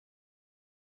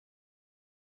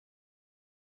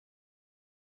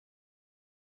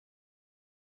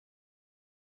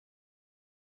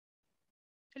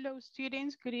Hello,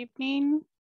 students. Good evening.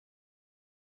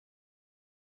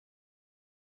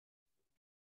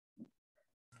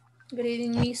 Good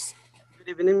evening, Miss. Good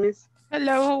evening, Miss.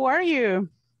 Hello, how are you?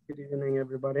 Good evening,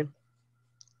 everybody.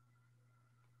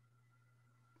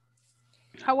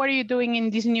 How are you doing in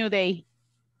this new day?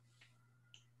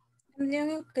 I'm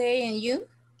doing okay, and you?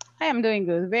 I am doing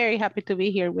good. Very happy to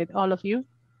be here with all of you.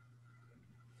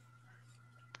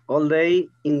 All day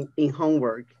in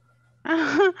homework.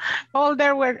 all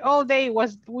day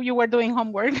was you were doing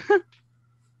homework.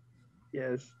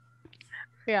 Yes.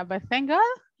 Yeah, but thank God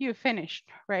you finished,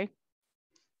 right?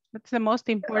 That's the most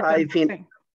I important fin thing.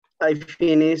 I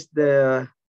finished the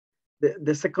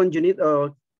second unit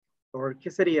or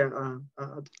 ¿qué sería?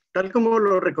 Tal como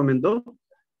lo recomendó.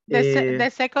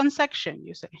 The second section,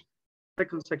 you say.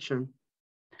 Second section.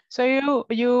 So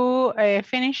you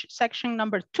finish section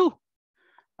number 2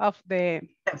 of the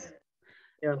Yes.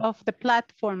 Yeah. of the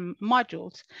platform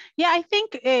modules. Yeah, I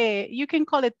think you can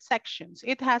call it sections.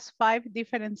 It has 5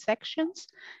 different sections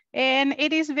and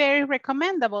it is very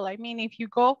recommendable. I mean, if you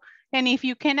go and if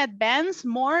you can advance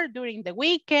more during the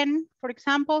weekend, for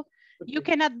example, you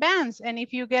Okay. can advance. And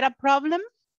if you get a problem,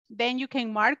 then you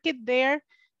can mark it there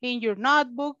in your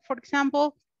notebook, for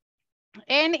example,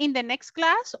 and in the next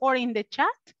class or in the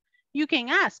chat, you can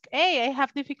ask, hey, I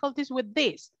have difficulties with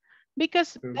this.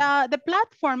 Because the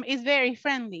platform is very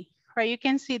friendly, right? You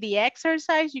can see the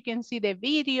exercise, you can see the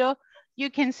video, you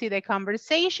can see the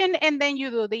conversation, and then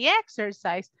you do the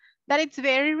exercise. That it's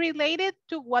very related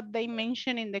to what they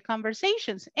mention in the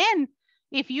conversations. And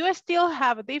if you still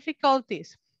have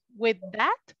difficulties with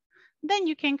that, then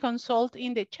you can consult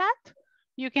in the chat.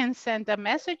 You can send a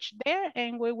message there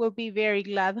and we will be very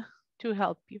glad to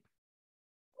help you.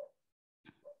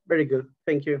 Very good.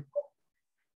 Thank you.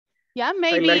 Yeah,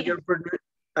 maybe.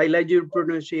 I like your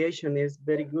pronunciation. It's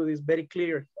very good. It's very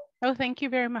clear. Oh, thank you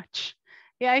very much.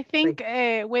 Yeah, I think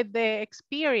with the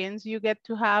experience, you get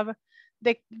to have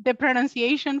the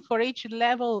pronunciation for each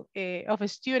level of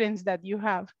students that you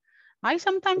have. I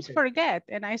sometimes forget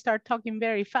and I start talking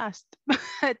very fast,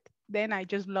 but then I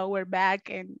just lower back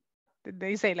and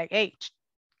they say like, hey,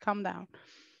 calm down.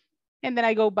 And then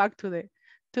I go back to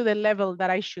the level that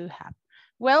I should have.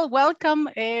 Well, welcome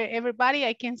everybody.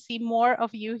 I can see more of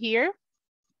you here.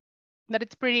 That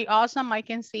it's pretty awesome. I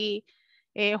can see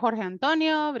Jorge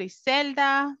Antonio,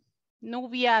 Briselda,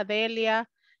 Nubia, Adelia,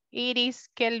 Iris,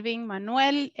 Kelvin,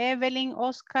 Manuel, Evelyn,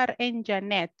 Oscar, and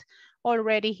Janet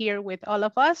already here with all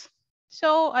of us.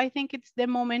 So I think it's the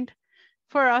moment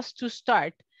for us to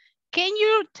start. Can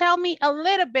you tell me a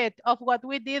little bit of what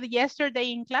we did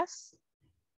yesterday in class?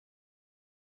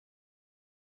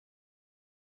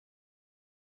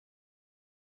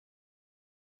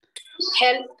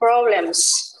 Health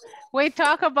problems. We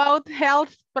talk about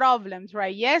health problems,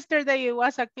 right? Yesterday it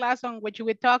was a class on which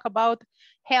we talk about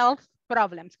health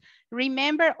problems.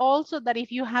 Remember also that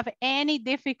if you have any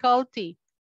difficulty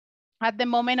at the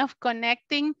moment of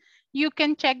connecting, you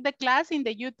can check the class in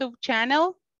the YouTube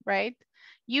channel, right?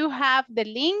 You have the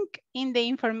link in the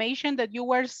information that you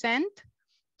were sent.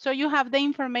 So you have the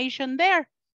information there.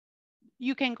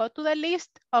 You can go to the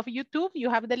list of YouTube, you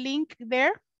have the link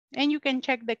there, and you can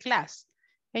check the class.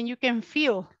 And you can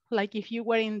feel like if you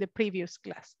were in the previous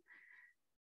class.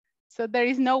 So there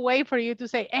is no way for you to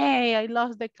say, hey, I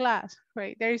lost the class,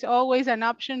 right? There is always an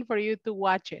option for you to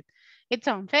watch it. It's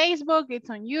on Facebook, it's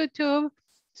on YouTube,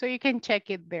 so you can check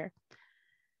it there.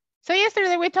 So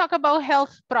yesterday we talked about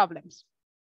health problems.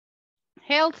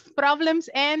 Health problems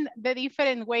and the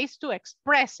different ways to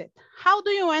express it. How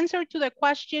do you answer to the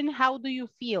question, how do you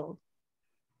feel?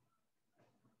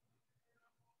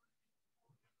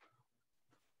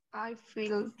 I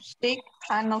feel sick.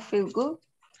 I don't feel good.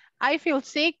 I feel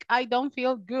sick. I don't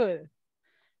feel good.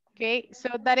 Okay, so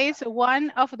that is one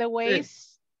of the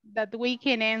ways that we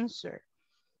can answer.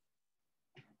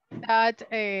 That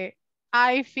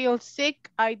I feel sick.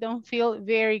 I don't feel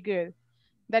very good.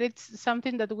 That it's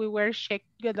something that we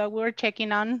were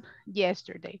checking on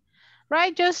yesterday,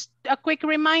 right? Just a quick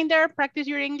reminder: practice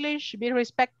your English, be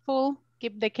respectful,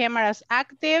 keep the cameras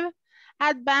active,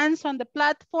 advance on the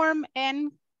platform,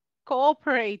 and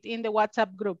cooperate in the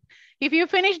WhatsApp group. If you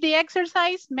finish the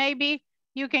exercise, maybe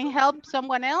you can help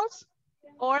someone else,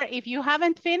 or if you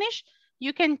haven't finished,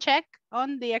 you can check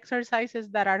on the exercises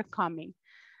that are coming.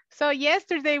 So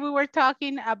yesterday we were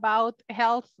talking about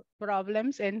health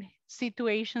problems and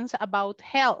situations about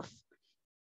health.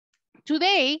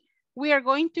 Today, we are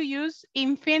going to use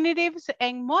infinitives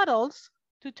and modals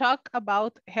to talk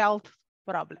about health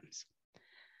problems.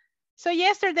 So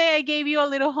yesterday I gave you a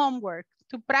little homework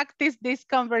to practice this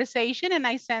conversation and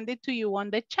I sent it to you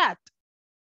on the chat.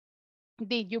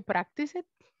 Did you practice it?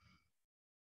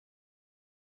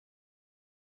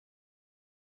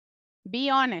 Be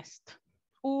honest.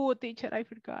 Oh, teacher, I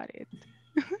forgot it.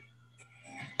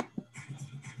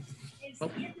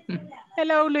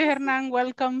 Hello, Luis Hernan,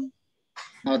 welcome.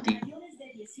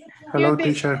 Hello,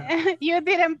 teacher. You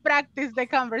didn't practice the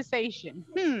conversation.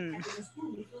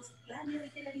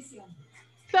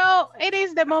 So it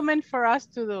is the moment for us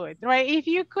to do it, right? If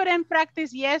you couldn't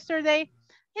practice yesterday,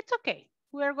 it's okay.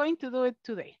 We're going to do it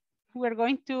today. We're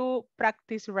going to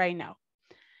practice right now.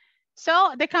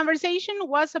 So the conversation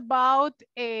was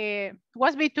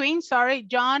between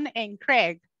John and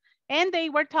Craig. And they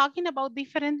were talking about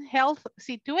different health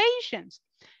situations.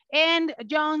 And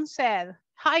John said,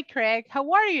 "Hi, Craig,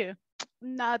 how are you?"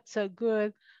 "Not so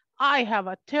good. I have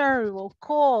a terrible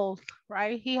cold,"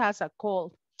 right? He has a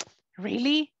cold.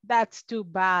 "Really? That's too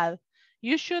bad.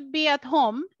 You should be at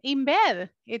home in bed.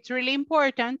 It's really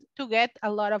important to get a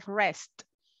lot of rest."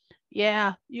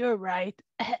 "Yeah, you're right."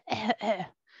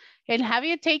 "And have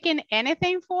you taken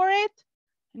anything for it?"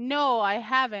 "No, I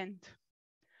haven't."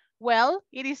 "Well,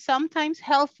 it is sometimes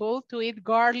helpful to eat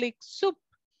garlic soup.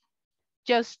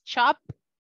 Just chop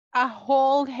a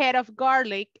whole head of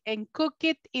garlic and cook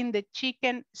it in the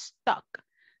chicken stock.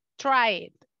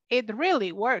 Try it. It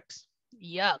really works."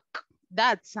 "Yuck,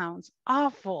 that sounds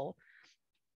awful."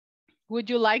 Would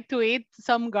you like to eat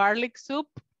some garlic soup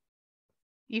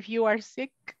if you are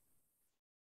sick?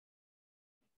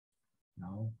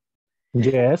 No.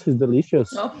 Yes, it's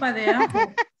delicious. Sopa de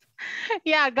ajo.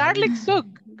 Yeah, garlic soup.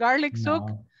 Garlic soup.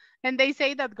 No. And they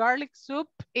say that garlic soup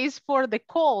is for the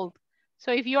cold.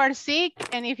 So if you are sick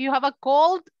and if you have a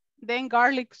cold, then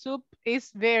garlic soup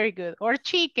is very good. Or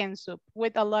chicken soup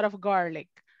with a lot of garlic.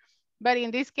 But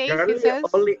in this case, Garlic he says...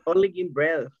 only in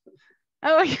bread.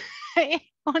 Oh,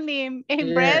 only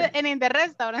in bread and in the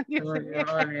restaurant. You say.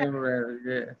 Only in bread,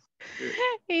 yes.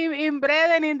 In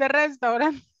bread and in the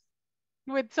restaurant.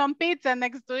 With some pizza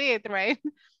next to it, right?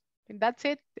 That's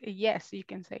it. Yes, you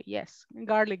can say yes.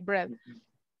 Garlic bread.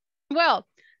 Well,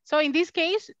 so in this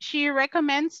case, she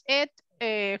recommends it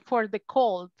for the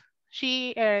cold.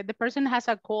 The person has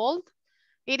a cold.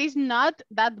 It is not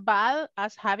that bad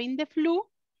as having the flu,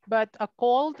 but a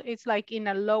cold is like in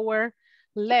a lower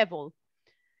level.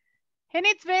 And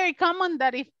it's very common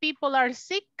that if people are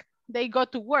sick, they go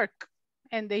to work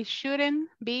and they shouldn't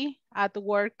be at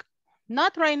work.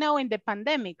 Not right now in the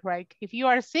pandemic, right? If you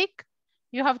are sick,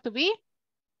 you have to be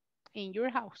in your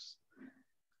house.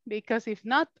 Because if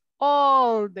not,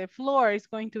 all the floor is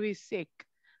going to be sick.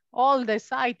 All the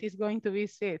site is going to be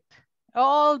sick.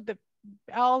 All the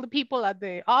people at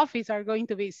the office are going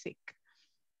to be sick.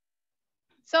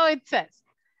 So it says,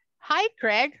 "Hi,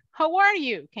 Craig, how are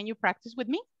you? Can you practice with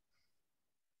me?"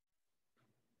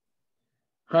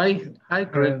 Hi,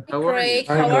 Craig. How are you? Craig,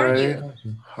 how are you?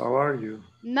 How are you?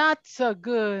 Not so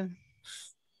good.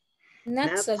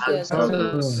 Not so good.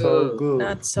 So good.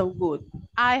 Not so good.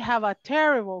 I have a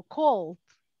terrible cold.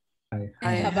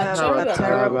 I have a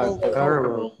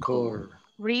terrible cold.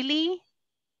 Really?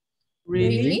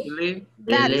 Really?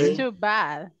 That's too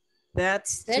bad.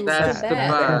 That's That's too too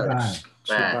bad.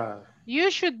 Too bad. You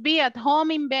should be at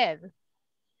home in bed.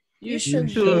 You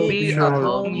should should be at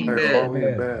home in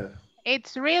bed.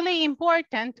 It's really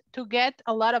important to get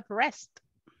a lot of rest.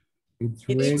 It's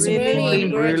It's really really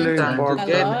Really important important. to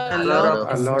get a a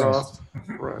lot lot of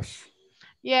of rest.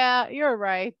 Yeah, you're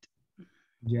right.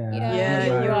 Yeah,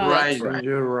 you're right.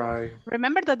 You're right.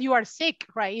 Remember that you are sick,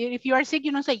 right? If you are sick,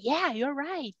 you don't say, "Yeah, you're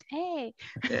right. Hey."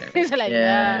 Yeah. It's like,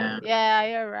 yeah,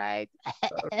 you're right.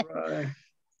 Right.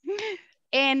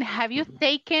 And have you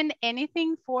taken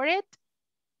anything for it?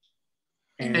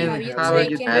 And Have you have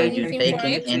you taken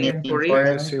taken anything for it?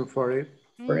 anything for it?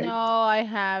 For it? No, I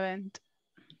haven't.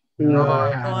 No, I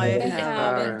I haven't.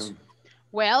 haven't.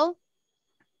 Well,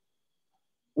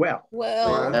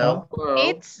 Well,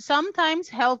 it's sometimes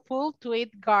helpful to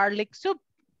eat garlic soup.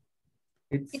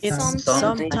 it's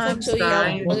Sometimes helpful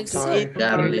to eat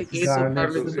garlic soup.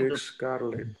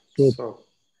 Garlic.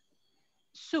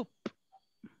 Soup.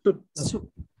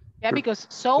 Yeah, because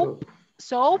soap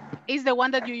is the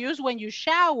one that you use when you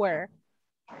shower.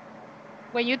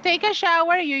 When you take a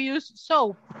shower, you use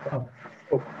soap,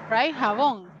 right?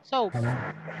 Jabón, soap.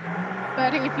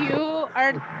 But if you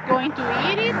are going to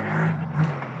eat it,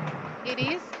 it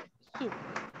is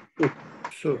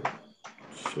soup.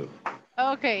 Soup.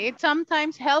 Okay, it's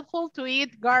sometimes helpful to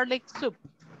eat garlic soup.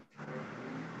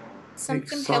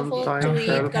 Something helpful to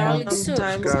eat garlic soup.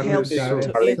 Sometimes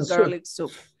helpful to eat garlic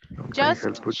soup.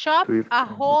 Just chop a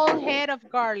whole head of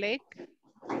garlic.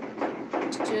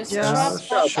 Just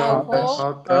chop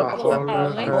a whole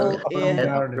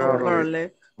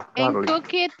Garlic And Garlic.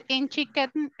 cook it in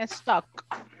chicken stock.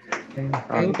 And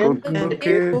And cook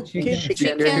it,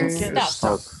 chicken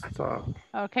stock.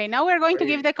 Okay, now we're going to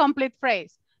give the complete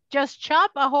phrase. Just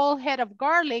chop a whole head of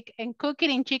garlic and cook it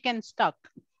in chicken stock.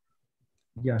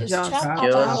 Just Just chop chop a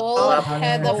a whole whole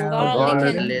head of head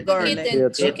garlic and of cook it garlic.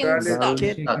 in chicken Garlic, stock. Cook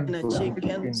it in a stock.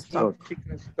 chicken stock.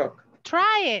 Chicken stock.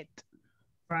 Try it.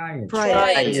 Try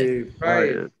Try it. it. Try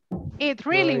it. It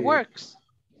really Try it. works.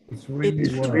 It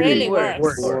Really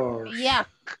works. Works. Yuck.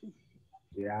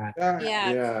 Yeah.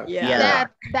 Yeah.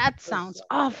 That sounds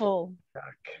awful.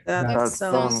 That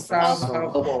sounds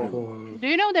awful. Do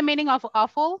you know the meaning of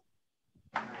awful?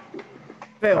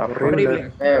 horrible.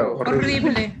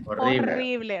 Horrible.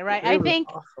 Horrible, right? I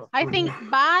think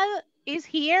bad is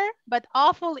here, but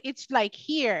awful it's like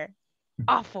here.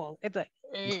 Awful. It's like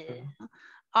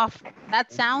awful.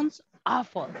 That sounds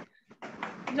awful.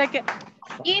 Like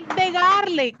eat the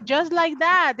garlic just like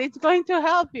that. It's going to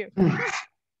help you.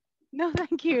 No,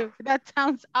 thank you. That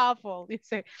sounds awful. You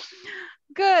say.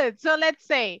 Good. So let's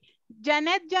say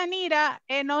Janet Janira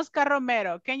and Oscar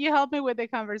Romero. Can you help me with the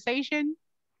conversation?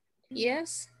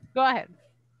 Yes. Go ahead.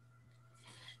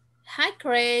 Hi,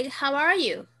 Craig. How are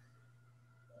you?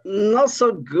 Not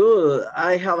so good.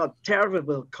 I have a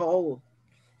terrible cold.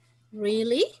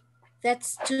 Really?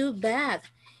 That's too bad.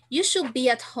 You should be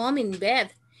at home in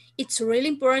bed. It's really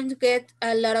important to get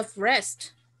a lot of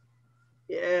rest.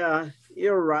 Yeah,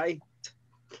 you're right.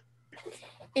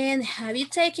 And have you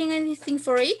taken anything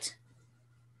for it?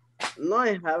 No,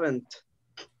 I haven't.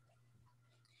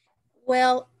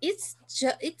 Well, it's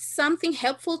something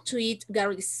helpful to eat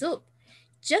garlic soup.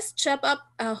 Just chop up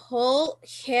a whole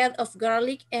head of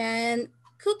garlic and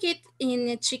cook it in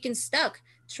a chicken stock.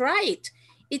 Try it.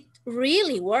 It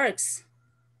really works.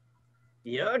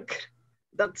 Yuck.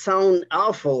 That sounds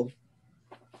awful.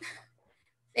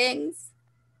 Thanks.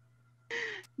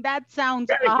 That sounds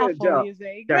Very good awful, job, you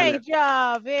say. Janet. Great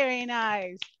job. Very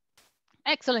nice.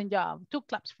 Excellent job. 2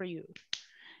 claps for you.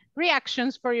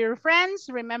 Reactions for your friends.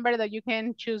 Remember that you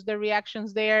can choose the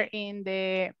reactions there in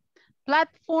the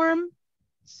platform.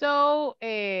 So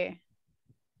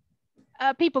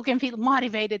people can feel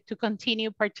motivated to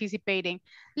continue participating.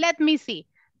 Let me see.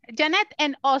 Janet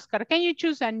and Oscar, can you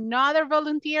choose another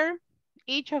volunteer?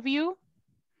 Each of you?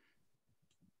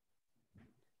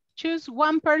 Choose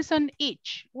one person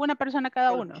each. Una persona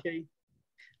cada uno. Okay.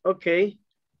 Okay.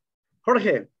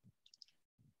 Jorge.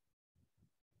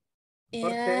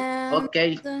 And,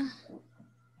 Okay.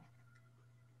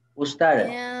 Who started?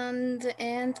 And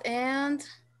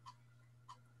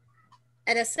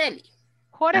Araceli.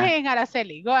 Jorge and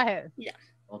Araceli, go ahead. Yeah.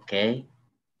 Okay.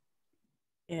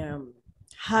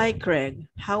 Hi, Craig.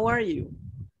 How are you?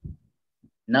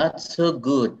 Not so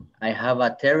good. I have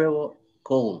a terrible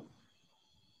cold.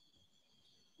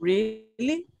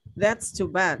 Really? That's too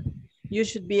bad. You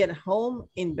should be at home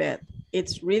in bed.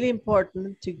 It's really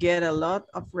important to get a lot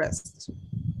of rest.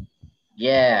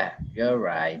 Yeah, you're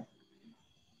right.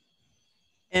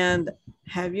 And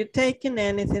have you taken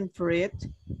anything for it?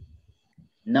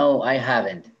 No, I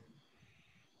haven't.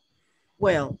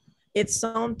 Well, it's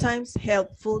sometimes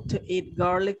helpful to eat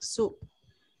garlic soup.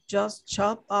 Just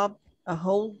chop up a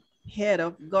whole head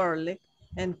of garlic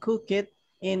and cook it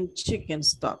in chicken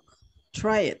stock.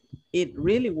 Try it. It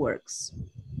really works.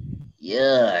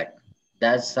 Yuck,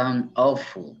 that sounds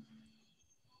awful.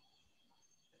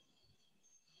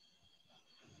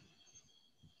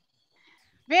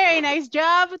 Very nice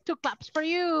job. 2 claps for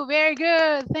you. Very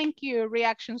good. Thank you.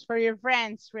 Reactions for your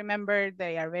friends. Remember,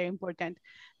 they are very important.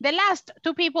 The last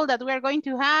 2 people that we are going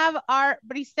to have are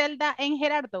Briselda and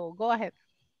Gerardo. Go ahead.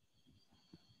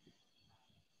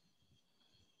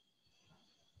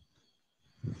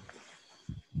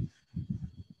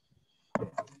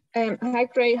 Hi,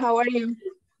 Craig. How are you?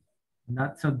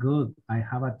 Not so good. I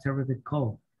have a terrible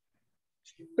cold.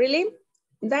 Really?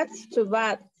 That's too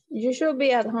bad. You should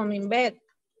be at home in bed.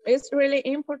 It's really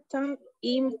important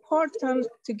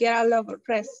to get a lot of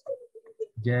rest.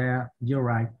 Yeah, you're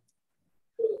right.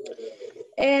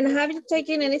 And have you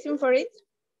taken anything for it?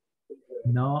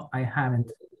 No, I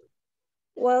haven't.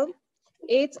 Well,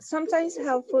 it's sometimes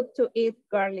helpful to eat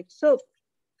garlic soup.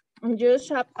 Just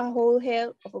chop a whole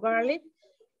head of garlic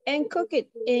and cook it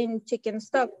in chicken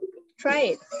stock.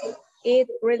 Try it. It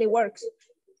really works.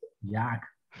 Yuck,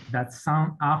 that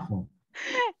sounds awful.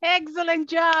 Excellent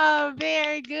job.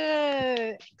 Very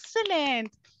good. Excellent.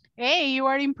 Hey, you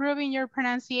are improving your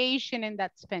pronunciation and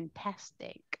that's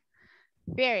fantastic.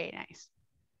 Very nice.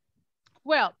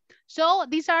 Well, so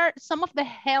these are some of the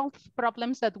health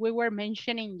problems that we were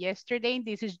mentioning yesterday.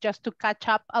 This is just to catch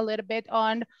up a little bit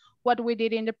on what we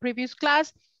did in the previous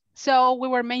class. So we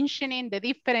were mentioning the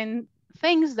different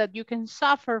things that you can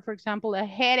suffer, for example, a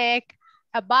headache,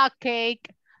 a backache,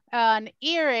 an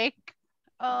earache,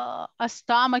 a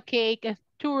stomachache, a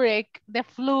toothache, the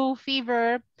flu,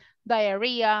 fever,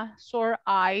 diarrhea, sore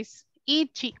eyes,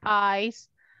 itchy eyes,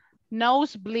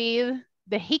 nosebleed,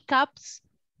 the hiccups,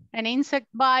 an insect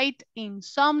bite,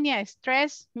 insomnia,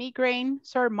 stress, migraine,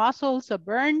 sore muscles, a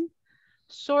burn,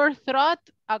 sore throat,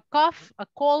 a cough, a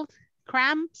cold,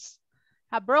 cramps,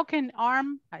 a broken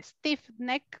arm, a stiff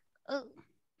neck,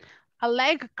 a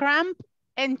leg cramp,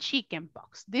 and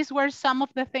chickenpox. These were some of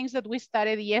the things that we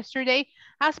studied yesterday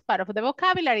as part of the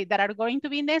vocabulary that are going to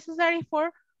be necessary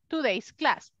for today's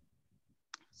class.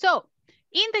 So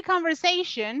in the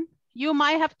conversation, you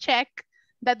might have checked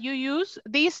that you use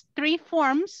these three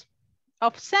forms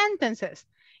of sentences.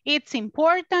 It's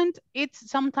important, it's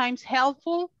sometimes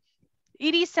helpful,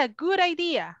 it is a good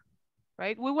idea,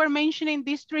 right? We were mentioning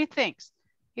these three things.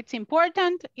 It's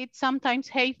important, it's sometimes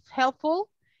helpful,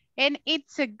 and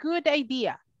it's a good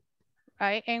idea,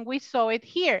 right? And we saw it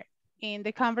here in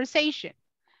the conversation.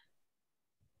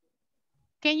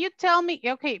 Can you tell me,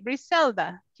 okay,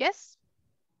 Briselda, yes?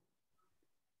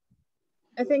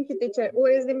 Thank you, teacher.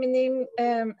 What is the meaning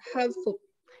helpful?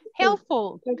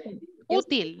 Helpful, Okay.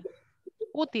 útil,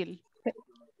 útil.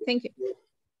 Thank you.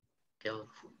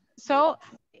 Helpful. So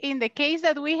in the case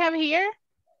that we have here,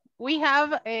 we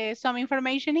have some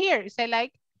information here. Say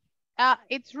like,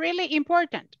 it's really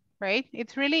important, right?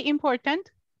 It's really important.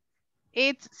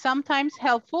 It's sometimes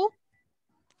helpful.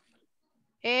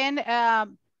 And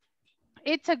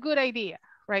it's a good idea,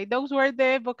 right? Those were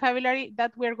the vocabulary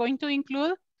that we're going to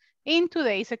include in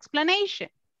today's explanation.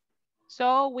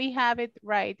 So we have it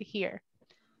right here.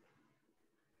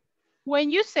 When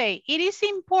you say it is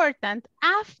important,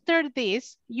 after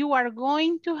this, you are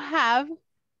going to have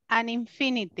an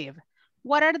infinitive.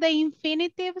 What are the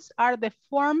infinitives? Are the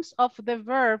forms of the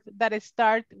verb that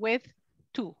start with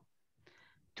to.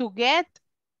 To get,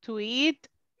 to eat,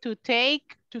 to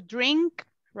take, to drink,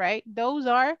 right? Those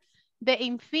are the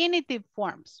infinitive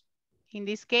forms. In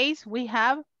this case, we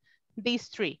have these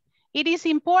three. It is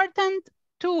important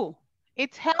to.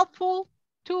 It's helpful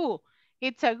to.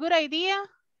 It's a good idea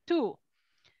to.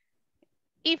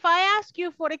 If I ask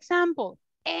you, for example,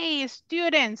 hey,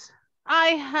 students, I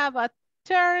have a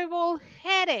terrible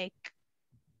headache.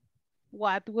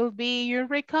 What will be your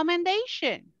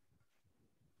recommendation?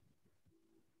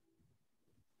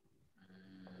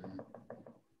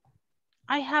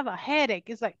 I have a headache.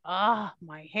 It's like,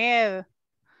 my head.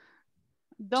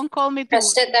 Don't call me to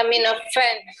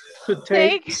Acetaminophen. To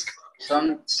take.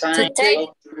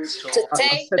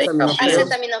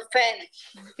 Acetaminophen.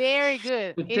 Very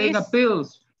good. To take a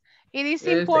pills. It is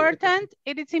important.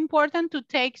 It is important to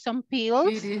take some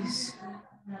pills. It is.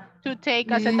 To take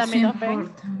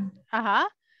acetaminophen.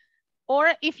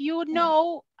 Or if you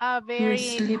know a very...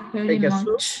 To sleep very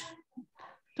much.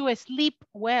 To sleep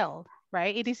well,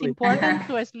 right? It is important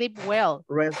to sleep well.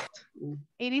 Rest.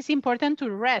 It is important to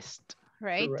rest,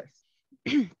 right? To rest.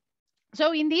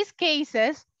 So in these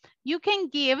cases, you can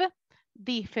give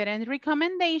different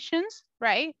recommendations,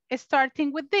 right?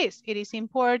 Starting with this, it is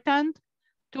important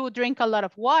to drink a lot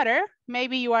of water.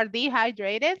 Maybe you are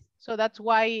dehydrated, so that's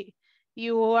why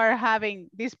you are having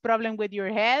this problem with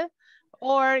your head.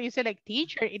 Or you say like,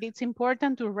 teacher, it is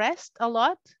important to rest a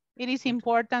lot. It is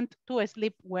important to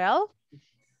sleep well.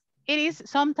 It is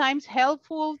sometimes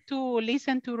helpful to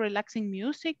listen to relaxing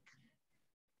music.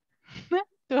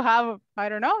 To have, I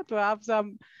don't know, to have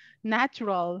some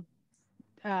natural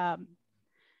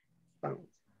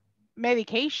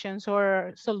medications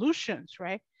or solutions,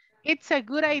 right? It's a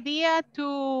good idea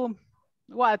to,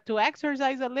 what, to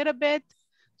exercise a little bit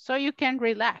so you can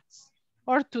relax,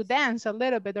 or to dance a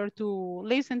little bit, or to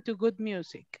listen to good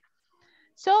music.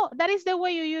 So that is the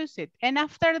way you use it. And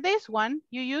after this one,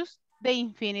 you use the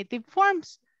infinitive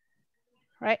forms,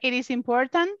 right? It is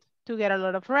important to get a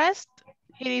lot of rest.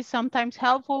 It is sometimes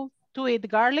helpful to eat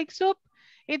garlic soup.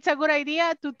 It's a good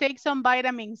idea to take some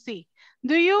vitamin C.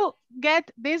 Do you get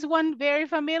this one very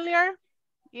familiar?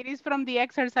 It is from the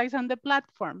exercise on the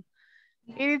platform.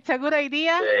 It is a good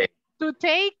idea to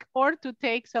take or to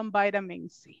take some vitamin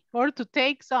C, or to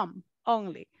take some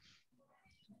only.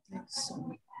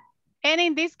 And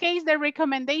in this case, the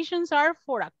recommendations are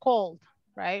for a cold,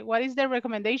 right? What is the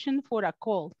recommendation for a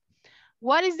cold?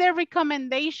 What is the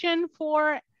recommendation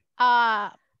for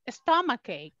a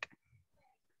stomachache?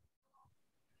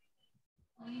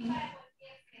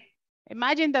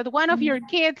 Imagine that one of your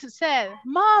kids said,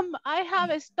 Mom, I have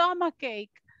a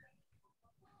stomachache.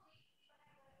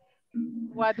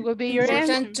 What would be your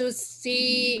answer? Important to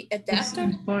see a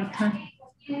doctor.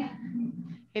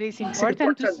 It is It's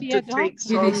important to see a dog. take It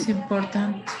some, is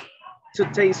important. to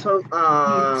take some,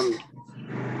 ¿cómo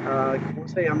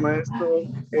se llama esto?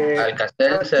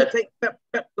 To take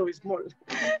Pepto-Bismol.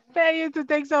 Pay you to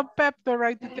take some Pepto,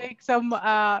 right? To take some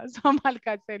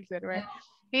Alka-Seltzer, right?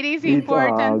 It is It's a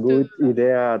important good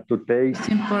idea to take It's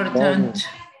important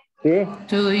to eat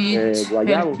guayabo.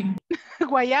 healthy.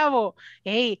 guayabo.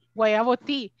 Hey, guayabo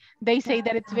tea. They say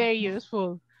that it's very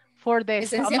useful for the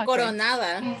Esencia stomach.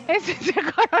 coronada. Esencia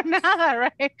coronada,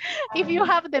 right? If you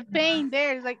have the pain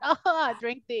there, it's like, oh,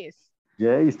 drink this.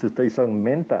 Yes, to take some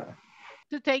menta.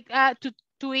 To take, to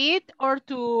eat or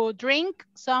to drink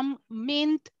some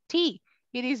mint tea.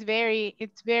 It's very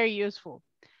useful.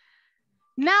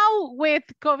 Now with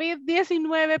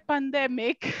COVID-19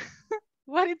 pandemic,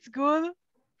 what is good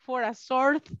for a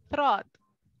sore throat?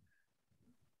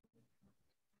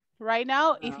 Right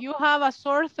now, if you have a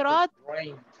sore throat,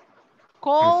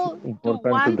 call to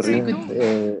Important to drink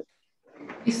 132.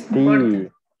 tea.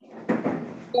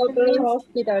 Go to the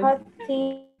hospital.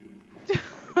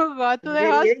 Go to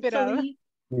the hospital.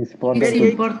 It's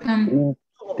It's important. drink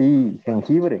tea,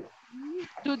 jengibre.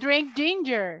 To drink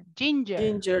ginger tea.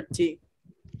 Ginger tea.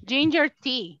 Ginger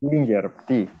tea. Ginger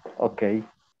tea, okay.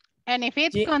 And if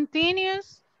it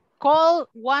continues, call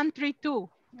 132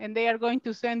 and they are going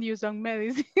to send you some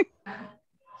medicine.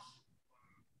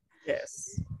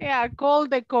 Yes. Yeah, call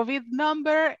the COVID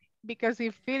number because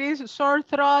if it is sore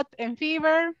throat and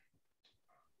fever,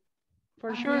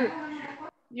 for sure,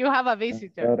 you have a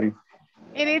visitor. Sorry.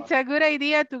 And it's a good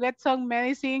idea to get some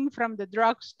medicine from the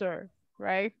drugstore,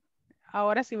 right?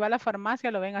 Ahora si va a la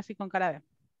farmacia, lo ven así con cara de...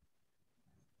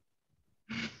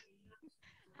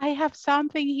 I have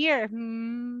something here.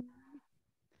 And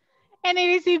it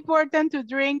is important to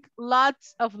drink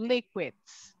lots of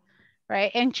liquids, right?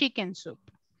 And chicken soup.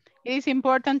 It is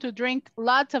important to drink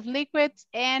lots of liquids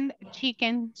and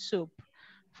chicken soup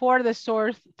for the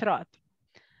sore throat.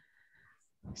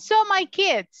 So my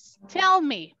kids, tell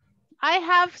me, I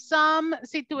have some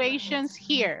situations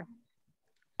here.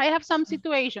 I have some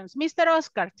situations. Mr.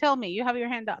 Oscar, tell me, you have your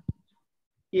hand up.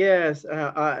 Yes,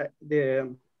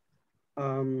 the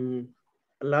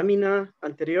lámina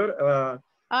anterior.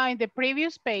 In the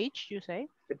previous page, you say?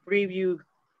 The preview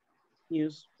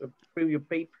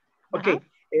paper. Okay,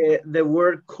 the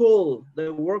word cold.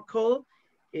 The word cold,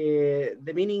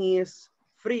 the meaning is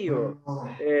frío.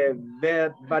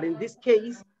 But in this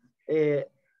case,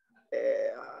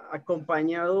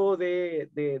 acompañado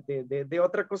de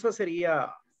otra cosa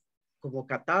sería como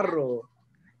catarro.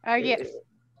 Yes.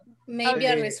 Maybe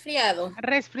a resfriado.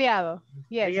 Resfriado.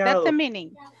 Yes, that's the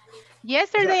meaning.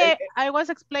 Yesterday, I was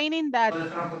explaining that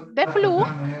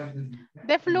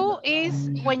the flu is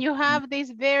when you have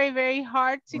this very, very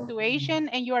hard situation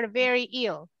and you are very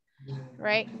ill,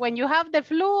 right? When you have the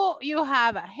flu, you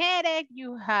have a headache,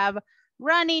 you have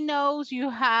runny nose, you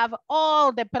have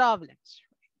all the problems.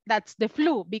 That's the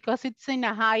flu because it's in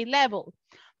a high level.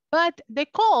 But the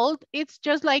cold, it's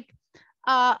just like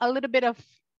a little bit of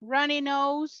runny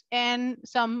nose and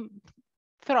some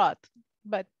throat,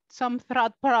 but some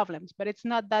throat problems, but it's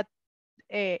not that,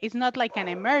 it's not like an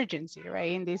emergency,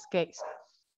 right, in this case.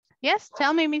 Yes,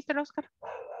 tell me, Mr. Oscar.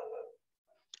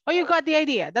 Oh, you got the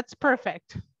idea. That's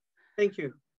perfect. Thank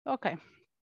you. Okay.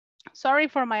 Sorry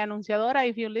for my anunciadora.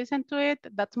 If you listen to it,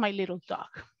 that's my little dog.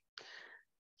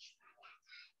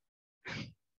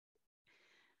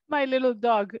 My little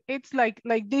dog. It's like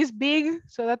this big,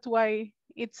 so that's why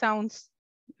it sounds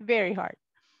very hard.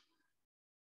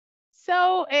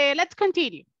 So let's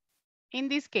continue. In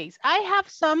this case, I have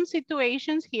some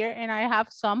situations here and I have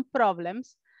some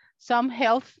problems, some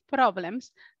health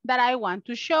problems that I want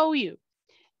to show you.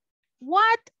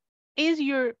 What is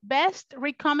your best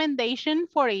recommendation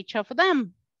for each of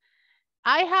them?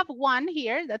 I have one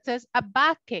here that says a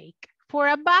backache. For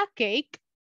a backache,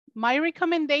 my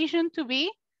recommendation to be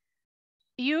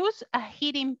use a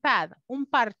heating pad, un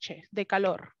parche de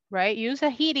calor, right? Use a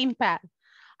heating pad.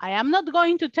 I am not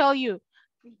going to tell you,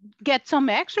 get some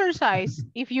exercise.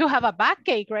 If you have a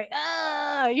backache, right?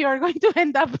 You're going to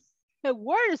end up the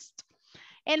worst.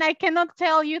 And I cannot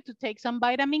tell you to take some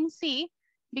vitamin C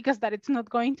because that it's not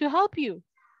going to help you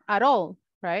at all,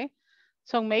 right?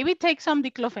 So maybe take some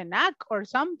diclofenac or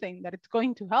something that it's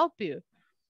going to help you,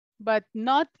 but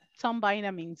not some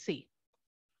vitamin C.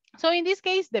 So in this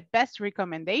case, the best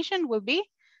recommendation will be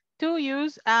to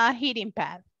use a heating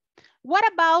pad.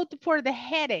 What about for the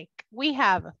headache? We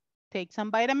have take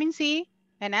some vitamin C,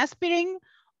 an aspirin,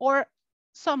 or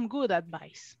some good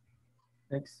advice.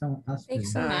 Take some aspirin. Take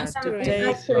some aspirin.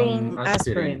 Take some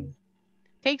aspirin.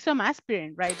 Take some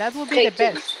aspirin, right? That will be the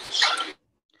best.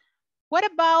 What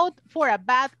about for a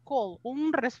bad cold?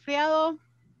 Un resfriado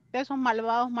de esos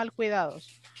malvados mal cuidados.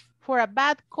 For a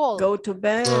bad cold. Go to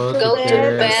bed. Go to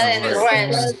bed and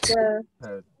rest.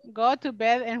 Go to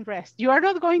bed and rest. You are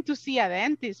not going to see a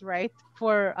dentist, right?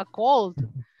 For a cold.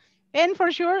 And for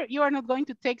sure, you are not going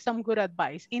to take some good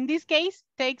advice. In this case,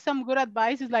 take some good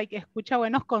advice is like escucha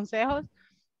buenos consejos.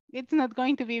 It's not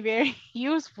going to be very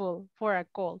useful for a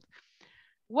cold.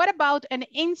 What about an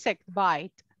insect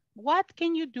bite? What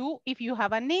can you do if you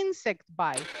have an insect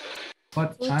bite?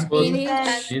 Put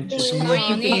anti-itch and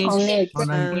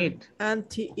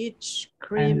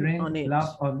cream drink on it.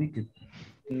 lots of liquid.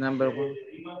 Number 1.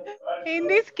 In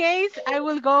this case, I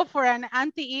will go for an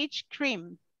anti-itch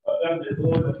cream.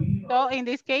 So in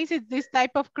this case, it's this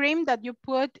type of cream that you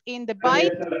put in the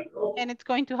bite and it's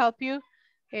going to help you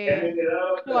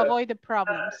to avoid the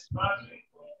problems.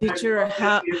 Teacher,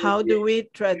 how do we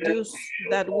traduce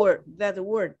that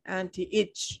word,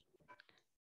 anti-itch?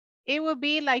 It will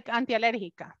be like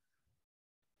antialérgica.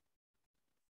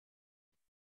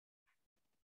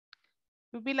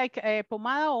 It will be like a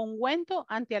pomada o ungüento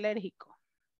antialérgico.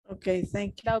 Okay,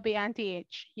 thank you. That would be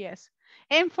anti-itch, yes.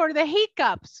 And for the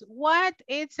hiccups, what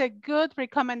is a good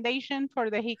recommendation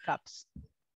for the hiccups?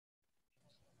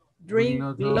 Drink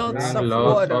lots of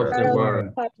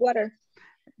water. Hot water.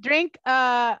 Drink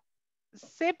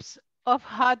sips of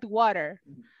hot water.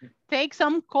 Take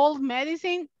some cold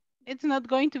medicine. It's not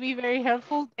going to be very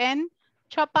helpful. And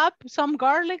chop up some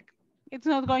garlic. It's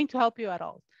not going to help you at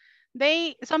all.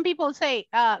 Some people say,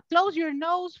 close your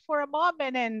nose for a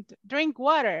moment and drink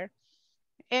water.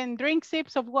 And drink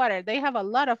sips of water. They have a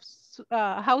lot of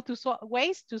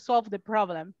ways to solve the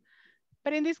problem.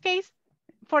 But in this case,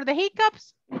 for the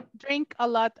hiccups, drink a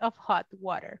lot of hot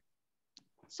water.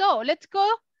 So let's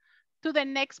go to the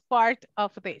next part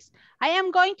of this. I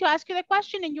am going to ask you the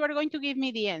question and you are going to give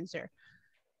me the answer.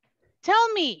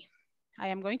 Tell me, I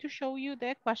am going to show you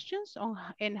the questions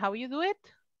and how you do it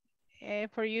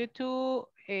for you to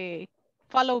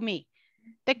follow me.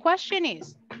 The question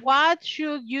is, what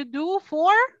should you do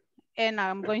for, and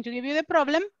I'm going to give you the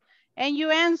problem, and you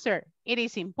answer, it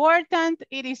is important,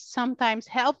 it is sometimes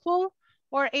helpful,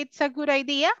 or it's a good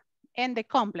idea, and the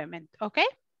complement, okay?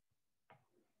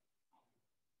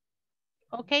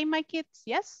 Okay, my kids,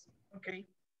 yes? Okay.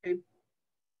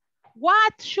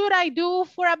 What should I do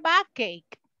for a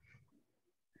backache?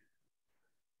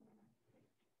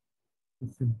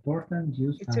 It's important to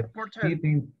use a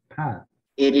heating pad.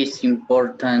 It is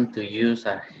important to use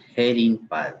a heating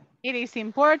pad. It is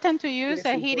important to use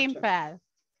a heating pad.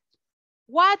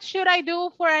 What should I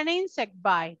do for an insect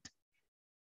bite?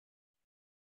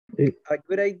 A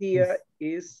good idea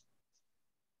is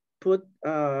put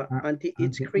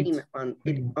anti-itch cream on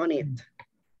it.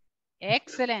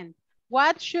 Excellent.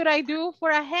 What should I do for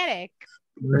a headache?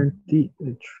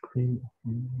 Anti-itch cream.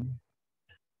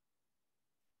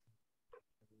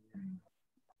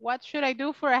 What should I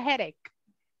do for a headache?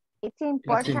 It's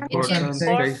important. Take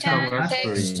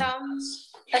some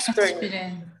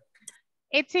aspirin.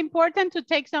 It's important to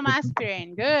take some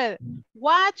aspirin. Good.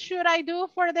 What should I do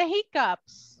for the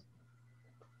hiccups?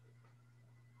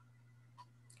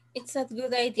 It's a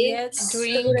good idea to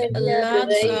drink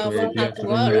lots of hot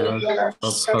water.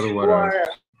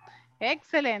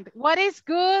 Excellent. What is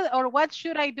good or what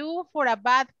should I do for a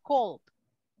bad cold?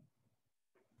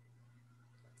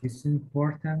 It's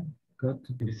important go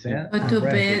to the bed. Go to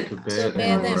bed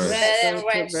and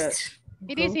rest.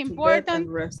 It is important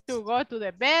to go to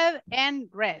the bed and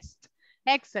rest.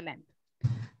 Excellent.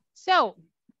 So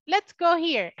let's go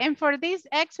here. And for this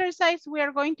exercise, we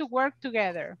are going to work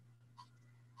together.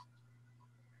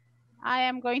 I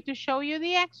am going to show you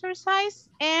the exercise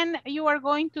and you are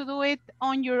going to do it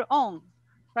on your own,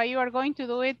 right? You are going to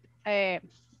do it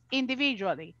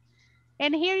individually.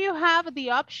 And here you have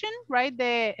the option, right?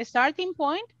 The starting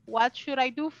point, what should I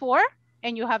do for?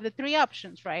 And you have the three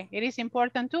options, right? It is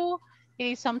important too.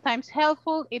 It is sometimes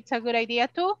helpful. It's a good idea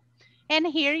too. And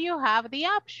here you have the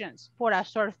options for a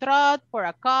sore throat, for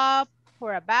a cough,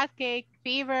 for a backache,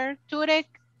 fever,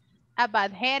 toothache, a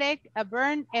bad headache, a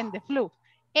burn, and the flu.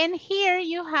 And here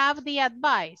you have the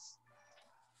advice.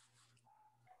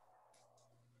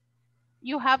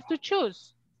 You have to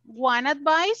choose one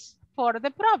advice for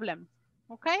the problem,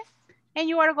 okay? And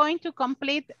you are going to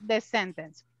complete the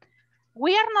sentence.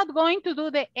 We are not going to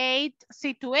do the 8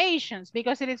 situations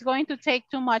because it is going to take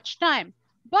too much time,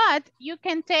 but you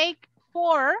can take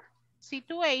 4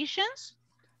 situations.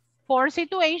 4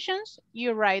 situations,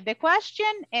 you write the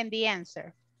question and the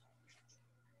answer.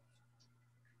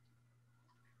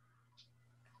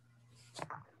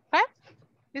 Okay,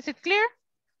 is it clear?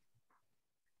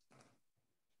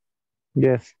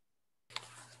 Yes.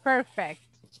 Perfect.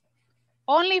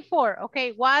 Only 4.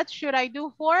 Okay, what should I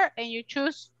do for? And you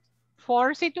choose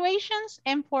 4 situations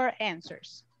and 4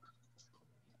 answers.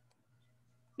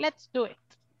 Let's do it.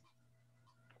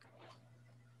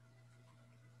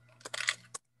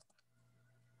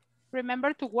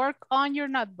 Remember to work on your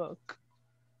notebook.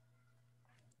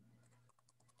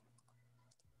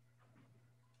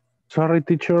 Sorry,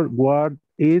 teacher, what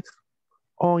is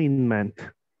ointment?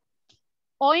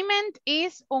 Ointment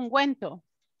is ungüento.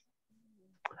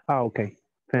 Ah, okay.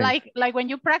 Thanks. Like when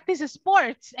you practice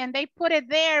sports and they put it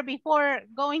there before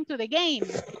going to the game.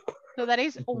 So that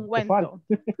is ungüento.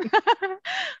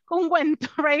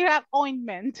 Ungüento, right? You have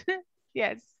ointment.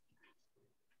 Yes.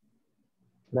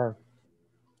 No.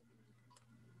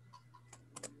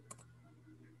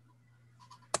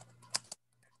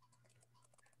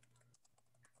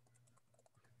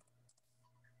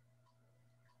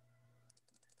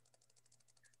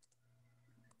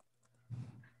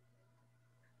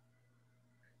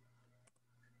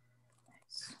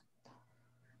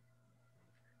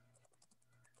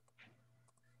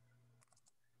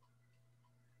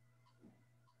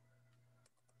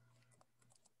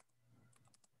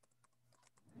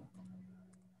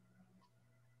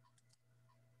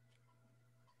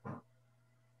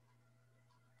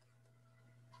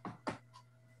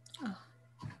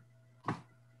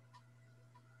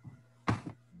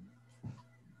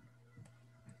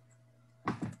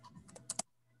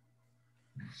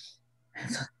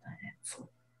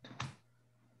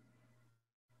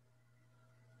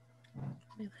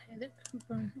 With headache,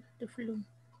 burn, the flu,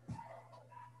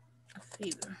 a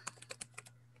fever.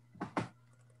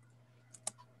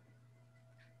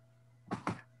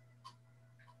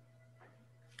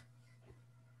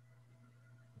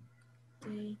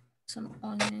 Take some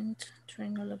ointment,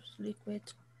 drink a lot of liquid,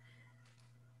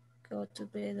 go to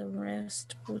bed or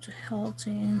rest, put health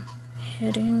in,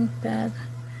 head in bed,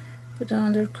 put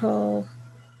under cold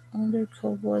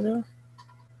water.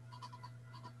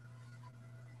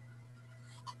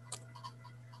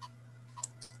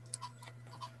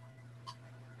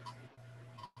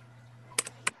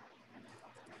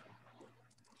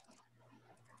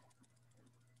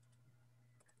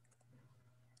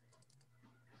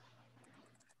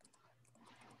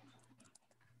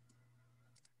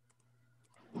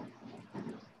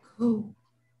 Oh.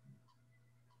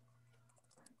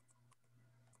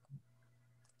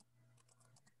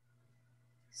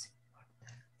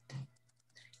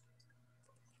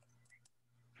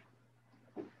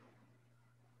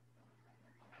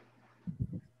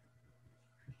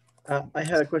 I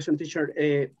have a question,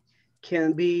 teacher.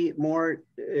 Can be more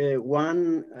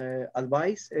one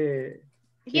advice? Can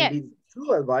Yes. be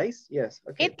 2 advice? Yes.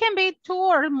 Okay. It can be 2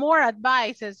 or more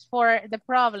advices for the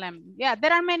problem. Yeah,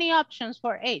 there are many options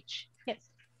for H. Yes.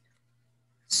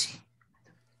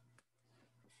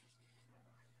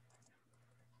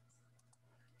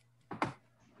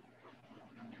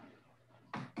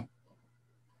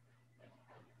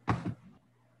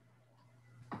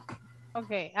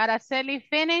 Okay, Araceli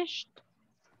finished.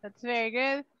 That's very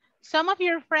good. Some of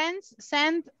your friends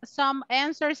sent some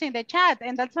answers in the chat,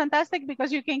 and that's fantastic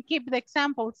because you can keep the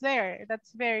examples there.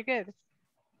 That's very good.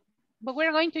 But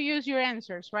we're going to use your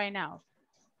answers right now.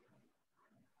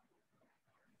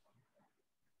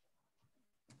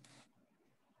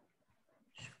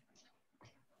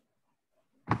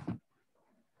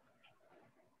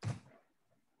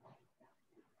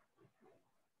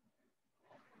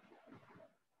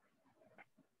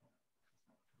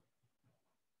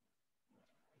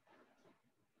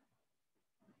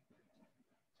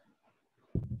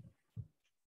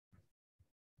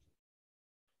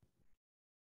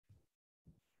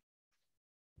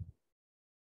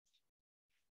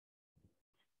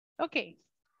 Okay,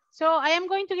 so I am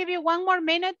going to give you 1 more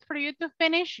minute for you to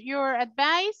finish your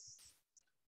advice.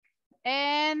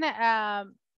 And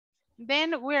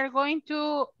then we're going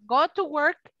to go to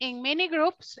work in mini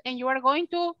groups and you are going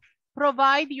to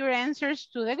provide your answers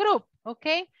to the group,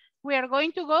 okay? We are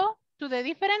going to go to the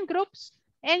different groups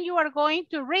and you are going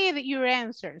to read your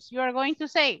answers. You are going to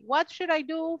say, what should I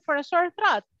do for a sore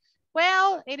throat?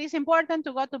 Well, it is important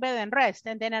to go to bed and rest,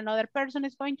 and then another person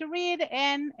is going to read,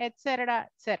 and etc.,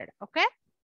 okay?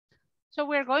 So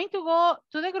we're going to go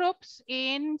to the groups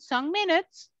in some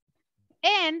minutes,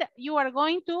 and you are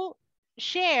going to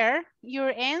share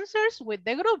your answers with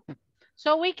the group.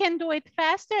 So we can do it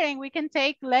faster and we can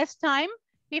take less time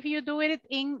if you do it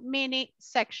in mini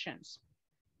sections.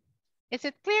 Is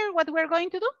it clear what we're going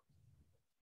to do?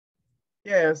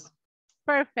 Yes.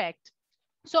 Perfect.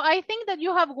 So I think that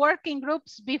you have working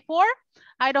groups before.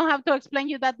 I don't have to explain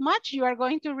you that much. You are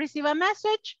going to receive a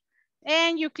message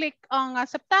And you click on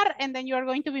aceptar, and then you are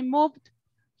going to be moved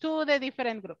to the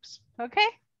different groups, okay?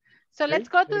 So let's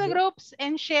go to the groups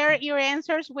and share your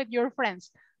answers with your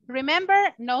friends.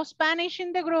 Remember, no Spanish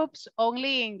in the groups,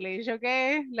 only English,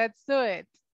 okay? Let's do it.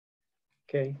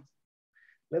 Okay,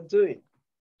 let's do it.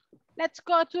 Let's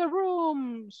go to the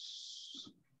rooms.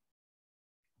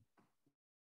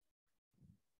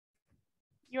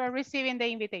 You are receiving the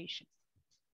invitation.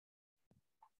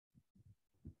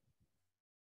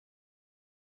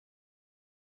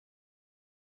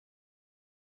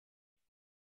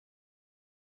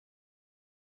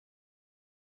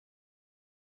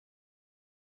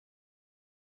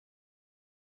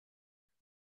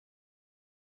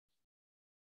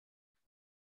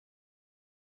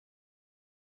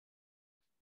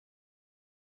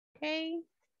 Okay.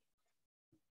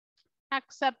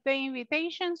 Accept the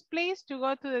invitations, please, to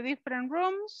go to the different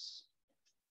rooms.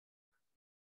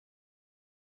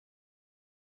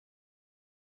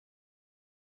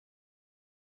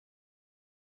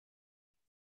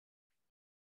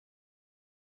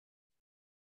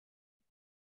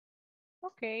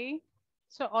 Okay,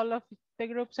 so all of the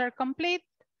groups are complete.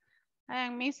 I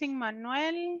am missing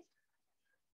Manuel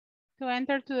to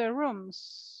enter to the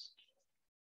rooms.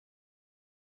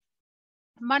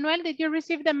 Manuel, did you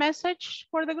receive the message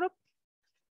for the group?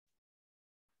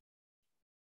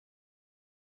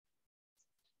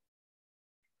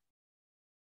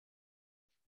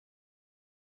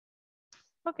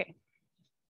 Okay.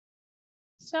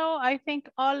 So I think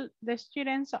all the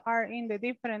students are in the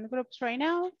different groups right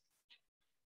now.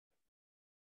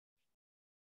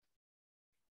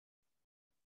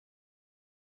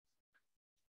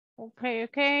 Okay,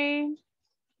 okay.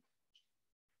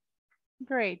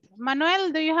 Great.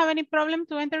 Manuel, do you have any problem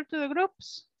to enter to the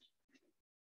groups?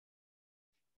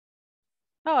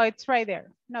 Oh, it's right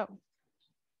there. No.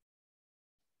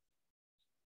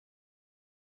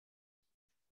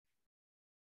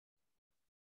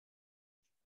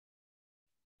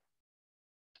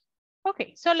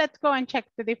 Okay, so let's go and check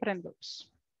the different groups.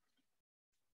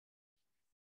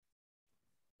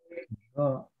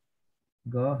 Go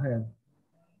ahead.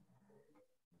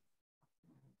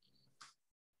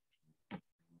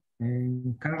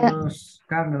 And Carlos,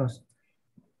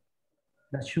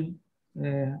 that should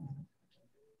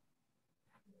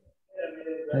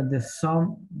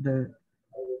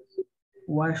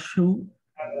what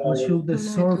should the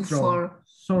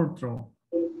sortro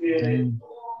and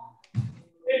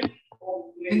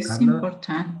Es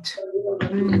importante.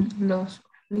 Los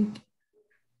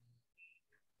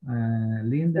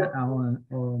Linda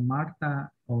or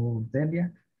Marta or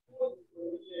Delia.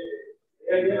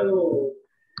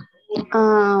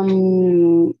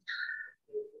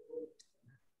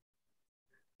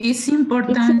 It's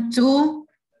important to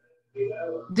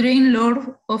drink lots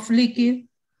of liquid.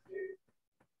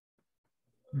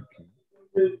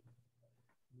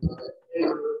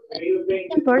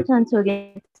 It's important to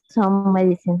get some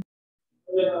medicine.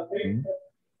 Okay.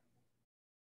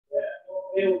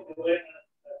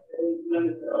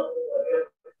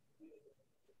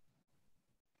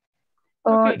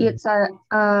 Or it's a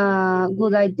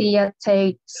good idea to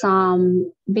take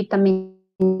some vitamin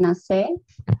C.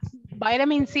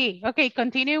 Vitamin C. Okay,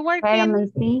 continue working.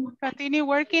 Vitamin C. Continue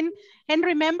working. And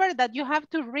remember that you have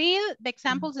to read the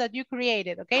examples that you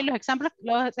created. Okay, los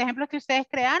ejemplos que ustedes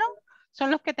crearon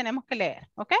son los que tenemos que leer.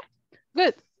 Okay,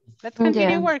 good. Let's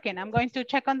continue working. I'm going to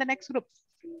check on the next group.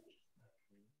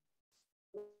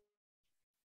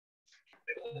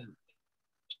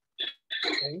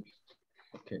 Okay.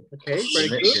 Okay. Okay, very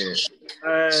good.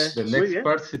 The next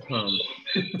participant.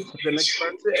 The next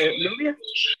participant, Nubia?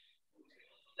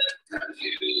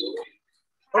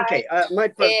 Okay, my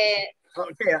participant.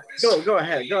 Okay, go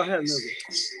ahead, Nubia.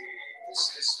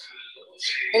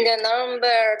 In the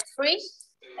number 3,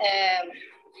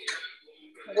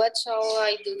 what shall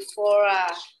I do for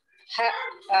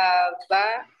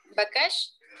BECAS?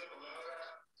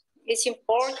 It's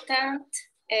important.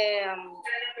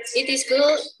 It is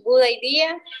good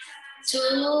idea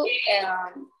to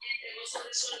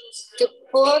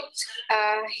put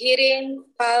a heating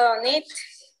pad on it.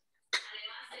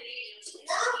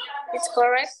 It's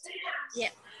correct?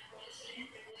 Yeah.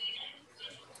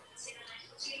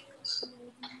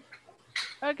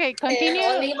 Okay,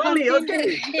 continue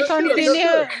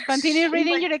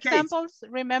reading your examples.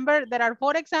 Remember, there are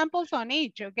 4 examples on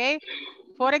each, okay?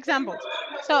 4 examples.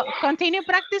 So continue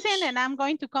practicing and I'm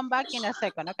going to come back in a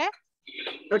second, okay?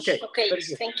 Okay,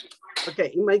 thank you.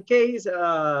 Okay, in my case,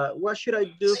 what should I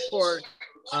do for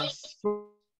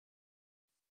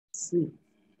C?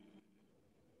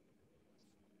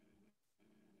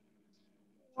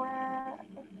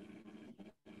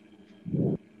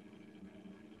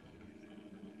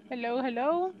 Hello,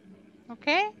 hello.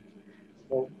 Okay.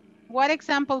 Oh. What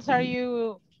examples are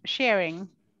you sharing?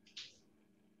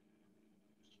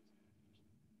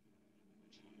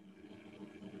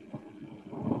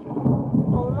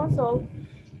 Almost all.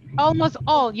 Almost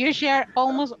all. You share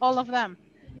almost all of them.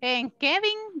 And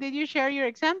Kevin, did you share your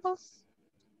examples?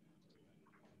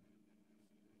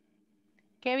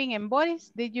 Kevin and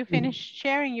Boris, did you finish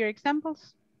sharing your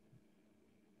examples?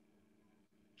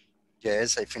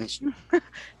 Yes, I finished.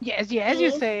 Yes, yes,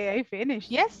 you say I finished.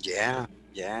 Yes? Yeah,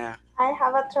 yeah. I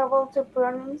have a trouble to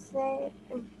pronounce vitamin.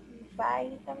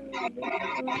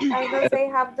 I don't say,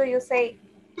 how do you say?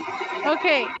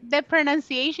 Okay, the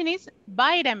pronunciation is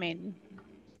vitamin.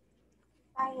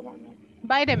 Vitamin.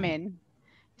 Vitamin.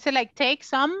 So like take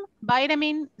some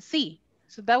vitamin C.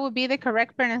 So that would be the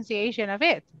correct pronunciation of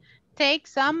it. Take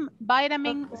some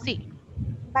vitamin C.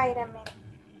 Vitamin.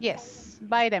 Yes,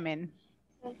 vitamin.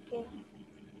 Okay.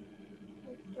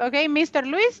 Okay, Mr.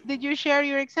 Luis, did you share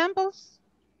your examples?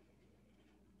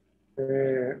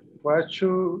 What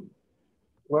should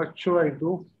I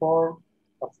do for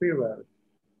a fever?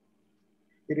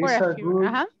 It is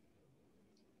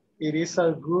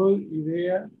a good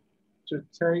idea to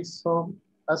take some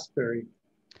aspirin.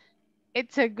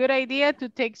 It's a good idea to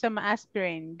take some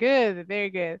aspirin. Good,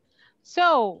 very good.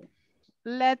 So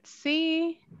let's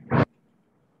see.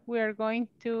 We are going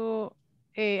to,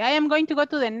 I am going to go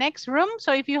to the next room.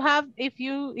 So if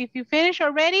you finish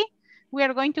already, we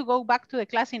are going to go back to the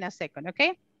class in a second,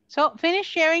 okay? So finish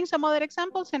sharing some other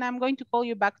examples and I'm going to call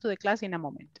you back to the class in a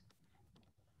moment.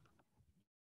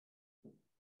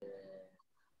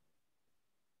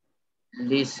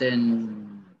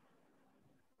 Listen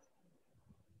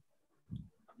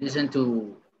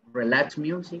to relaxed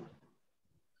music.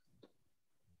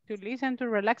 To listen to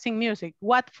relaxing music.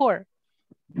 What for?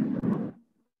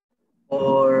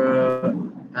 Or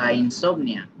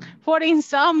insomnia. For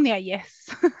insomnia, yes.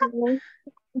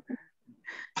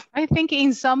 I think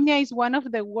insomnia is one of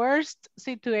the worst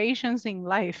situations in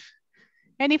life.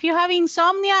 And if you have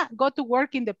insomnia, go to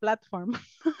work in the platform.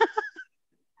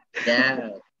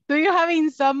 Yeah. Do you have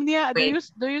insomnia?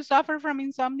 Do you suffer from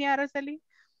insomnia, Araceli?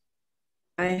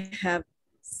 I have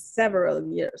several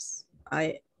years.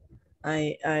 I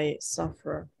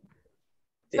suffer.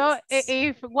 So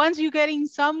if once you get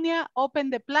insomnia, open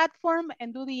the platform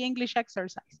and do the English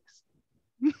exercises.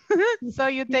 So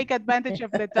you take advantage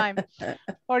of the time.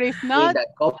 Or if not,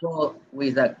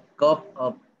 with a cup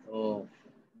of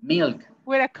milk.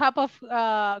 With a cup of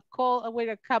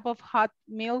hot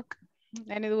milk,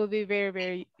 and it will be very,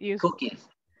 very useful. Cookies.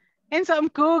 And some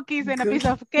cookies and a piece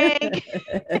of cake.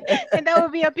 And that will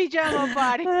be a pajama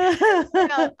party.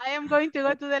 Well, I am going to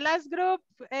go to the last group,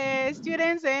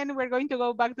 students, and we're going to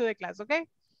go back to the class, okay?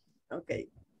 Okay.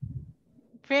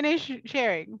 Finish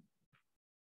sharing.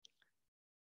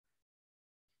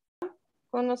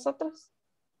 Con nosotros.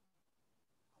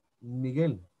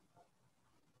 Miguel.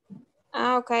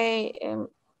 Ah, ok.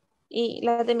 Y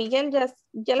las de Miguel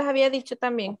ya las había dicho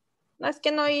también. No, es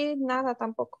que no oí nada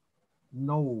tampoco.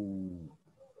 No.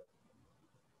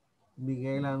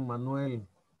 Miguel and Manuel.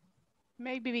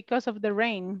 Maybe because of the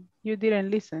rain, you didn't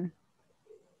listen.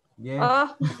 Yeah.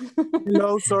 Oh.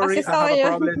 No, sorry, I have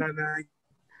a problem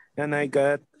and I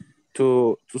got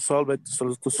to solve it.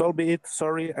 So to solve it,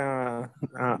 sorry, I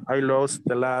lost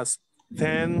the last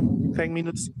 10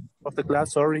 minutes of the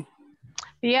class, sorry.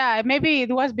 Yeah, maybe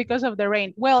it was because of the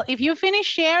rain. Well, if you finish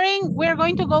sharing, we're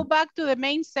going to go back to the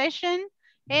main session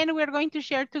and we're going to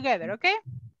share together, okay?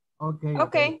 Okay.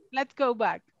 Okay, let's go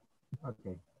back.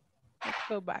 Okay. Let's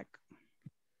go back.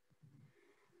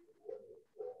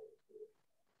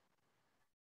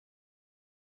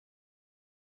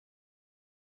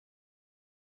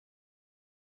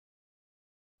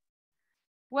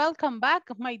 Welcome back,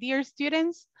 my dear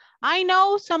students. I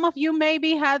know some of you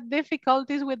maybe had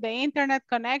difficulties with the internet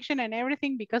connection and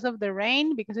everything because of the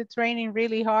rain, because it's raining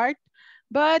really hard,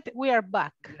 but we are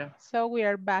back. Yeah. So we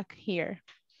are back here.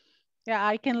 Yeah,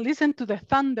 I can listen to the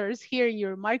thunders here in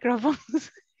your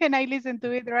microphones and I listen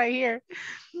to it right here.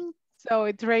 So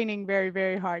it's raining very,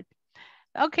 very hard.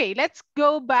 Okay, let's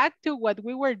go back to what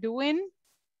we were doing.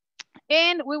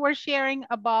 And we were sharing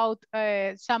about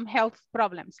some health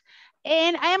problems.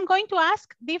 And I am going to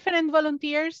ask different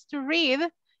volunteers to read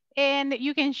and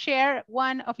you can share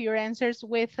one of your answers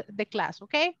with the class,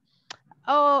 okay?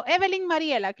 Oh, Evelyn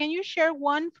Mariela, can you share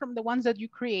one from the ones that you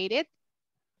created?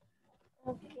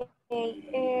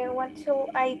 Okay, what should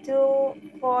I do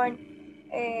for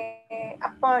a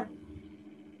pond?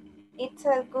 It's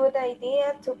a good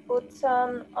idea to put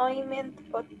some ointment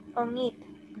on it.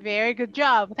 Very good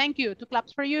job. Thank you. 2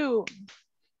 claps for you.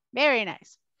 Very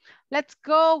nice. Let's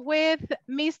go with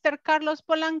Mr. Carlos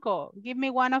Polanco. Give me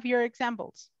one of your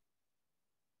examples.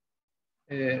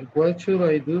 What should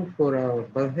I do for a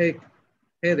bad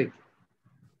headache?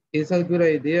 It's a good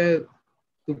idea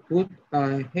to put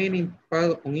a heating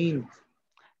pad on it.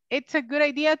 It's a good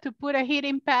idea to put a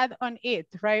heating pad on it,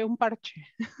 right? Un parche.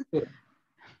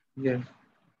 Yes.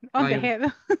 On the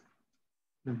head.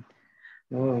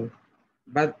 Oh,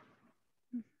 bad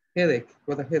headache.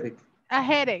 What a headache. A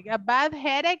headache, a bad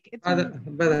headache. It's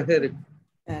bad headache.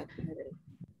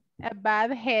 A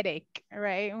bad headache,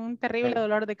 right? Un terrible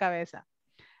dolor de cabeza.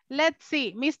 Let's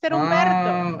see, Mr.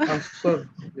 Humberto. I'm sorry.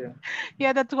 Yeah.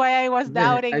 Yeah, that's why I was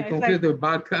doubting. I confused the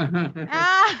back.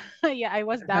 Yeah, I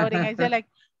was doubting. I said like,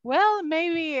 well,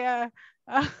 maybe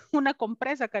una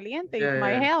compresa caliente it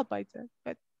might help. I said,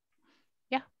 but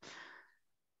yeah.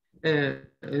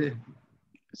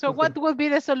 So okay. What will be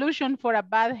the solution for a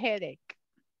bad headache?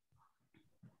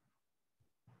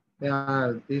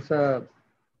 These are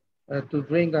to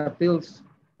drink pills,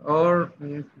 or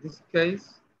in this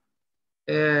case,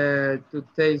 to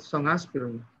take some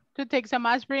aspirin. To take some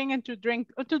aspirin and to drink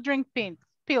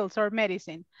pills or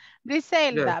medicine.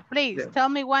 Griselda, please tell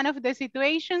me one of the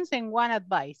situations and one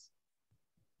advice.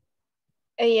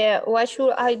 Yeah, what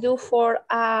should I do for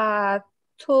a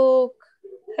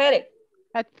headache?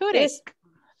 A toothache.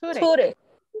 Toothache.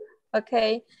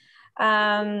 Okay.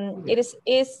 It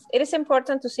is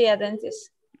important to see a dentist.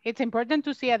 It's important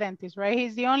to see a dentist, right?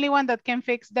 He's the only one that can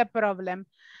fix the problem.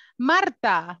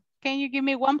 Marta, can you give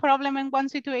me one problem and one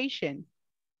situation?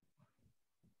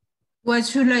 What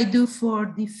should I do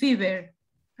for the fever?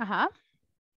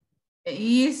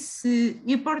 It's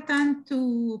important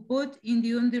to put in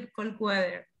the under cold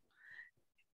water.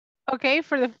 Okay,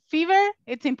 for the fever,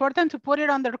 it's important to put it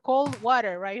under cold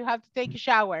water, right? You have to take a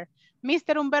shower.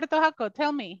 Mr. Humberto Jaco,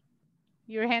 tell me.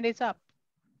 Your hand is up.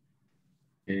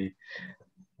 Okay.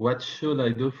 What should I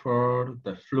do for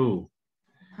the flu?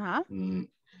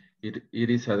 It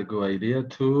is a good idea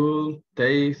to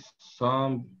take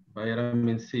some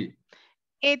vitamin C.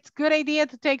 It's a good idea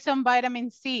to take some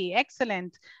vitamin C.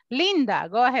 Excellent. Linda,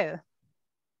 go ahead.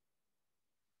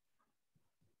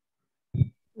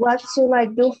 What should I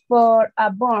do for a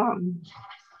burn?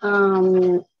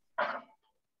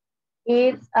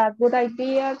 It's a good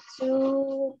idea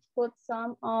to put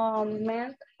some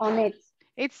ointment on it.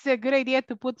 It's a good idea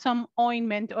to put some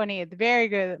ointment on it. Very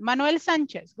good. Manuel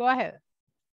Sanchez, go ahead.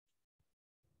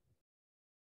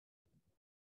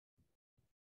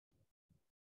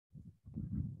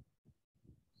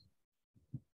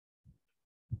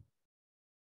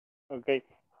 Okay.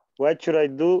 What should I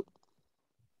do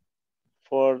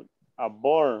for a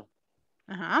burn?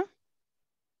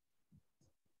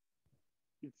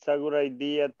 It's a good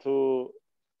idea to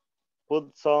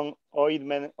put some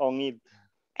ointment on it.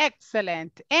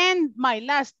 Excellent. And my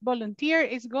last volunteer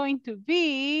is going to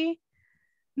be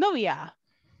Novia.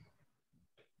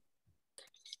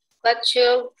 What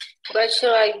should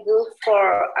I do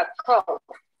for a cold?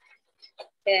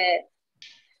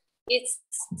 It's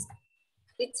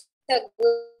a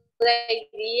good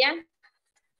idea.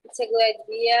 It's a good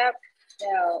idea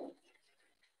to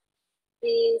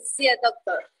see a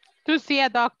doctor. To see a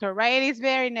doctor, right? It is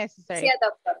very necessary. See a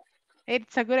doctor.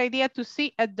 It's a good idea to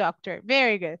see a doctor.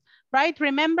 Very good. Right?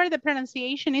 Remember the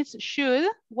pronunciation is should.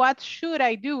 What should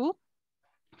I do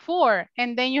for?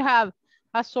 And then you have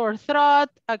a sore throat,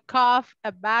 a cough,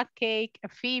 a backache, a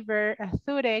fever, a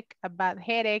toothache, a bad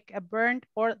headache, a burn,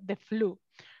 or the flu.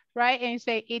 Right? And you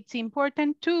say it's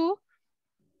important to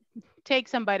take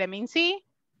some vitamin C.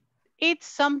 It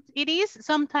is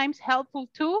sometimes helpful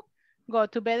to go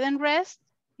to bed and rest.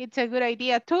 It's a good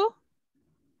idea to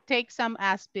take some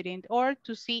aspirin or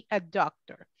to see a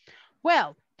doctor.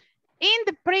 Well, in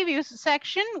the previous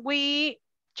section, we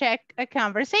checked a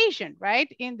conversation, right?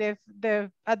 In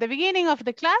at the beginning of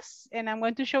the class, and I'm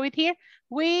going to show it here,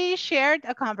 we shared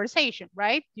a conversation,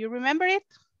 right? You remember it?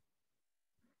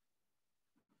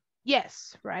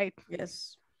 Yes, right?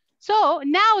 Yes. So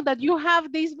now that you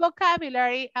have this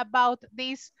vocabulary about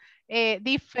these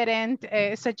different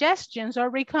suggestions or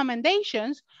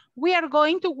recommendations, we are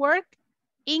going to work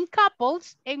in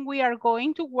couples and we are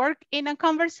going to work in a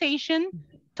conversation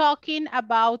talking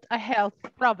about a health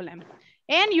problem.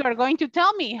 And you are going to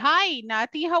tell me, hi,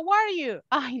 Nati, how are you?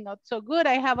 I'm not so good.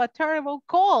 I have a terrible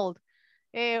cold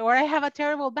or I have a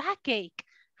terrible backache.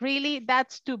 Really,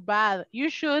 that's too bad. You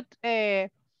should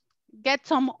get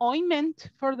some ointment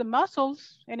for the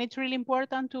muscles and it's really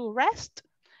important to rest.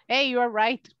 Hey, you are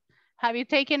right. Have you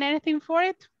taken anything for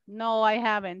it? No, I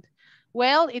haven't.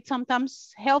 Well, it's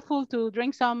sometimes helpful to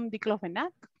drink some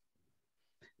diclofenac.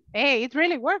 Hey, it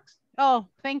really works. Oh,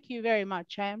 thank you very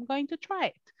much. I am going to try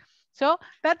it. So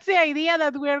that's the idea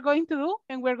that we're going to do,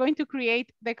 and we're going to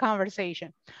create the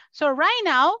conversation. So right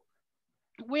now,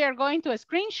 we are going to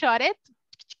screenshot it.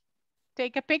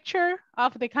 Take a picture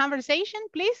of the conversation,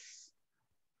 please.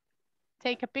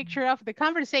 Take a picture of the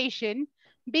conversation,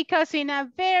 because in a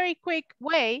very quick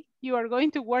way, you are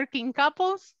going to work in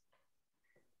couples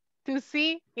to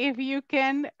see if you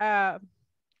can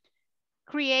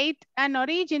create an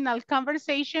original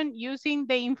conversation using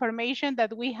the information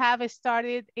that we have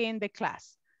started in the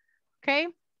class, okay?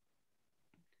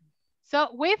 So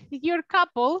with your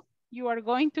couple, you are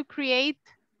going to create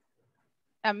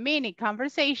a mini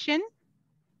conversation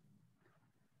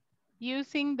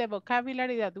using the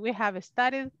vocabulary that we have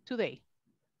studied today,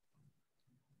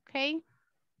 okay?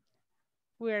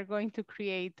 We are going to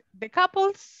create the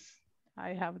couples. I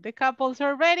have the couples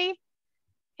already,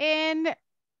 and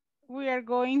we are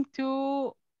going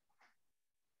to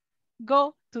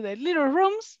go to the little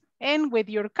rooms, and with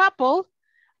your couple,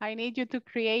 I need you to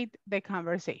create the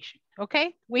conversation,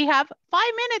 okay? We have 5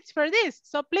 minutes for this,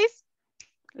 so please,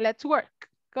 let's work.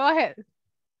 Go ahead.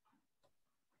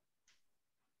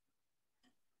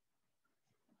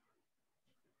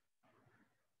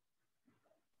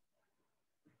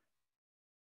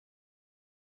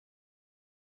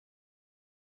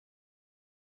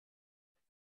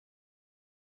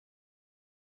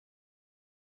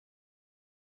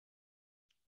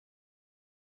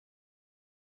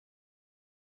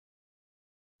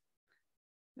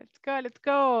 Let's go, let's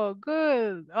go.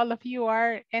 Good. All of you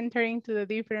are entering to the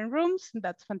different rooms.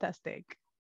 That's fantastic.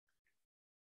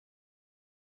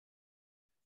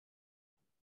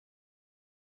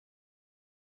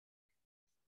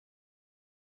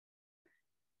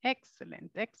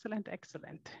 Excellent, excellent,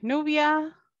 excellent.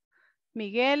 Nubia,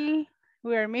 Miguel,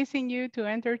 we are missing you to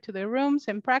enter to the rooms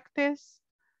and practice.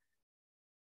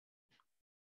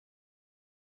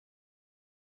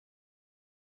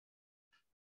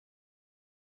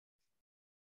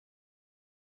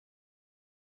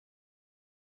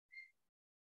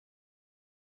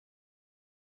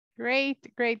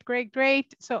 Great, great, great,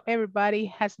 great. So everybody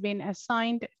has been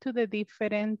assigned to the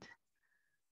different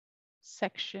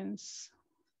sections.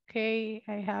 Okay,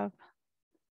 I have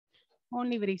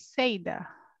only Briseida.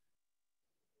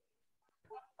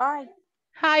 Hi.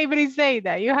 Hi,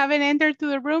 Briseida. You haven't entered to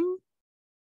the room?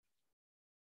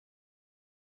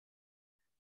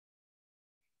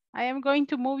 I am going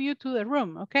to move you to the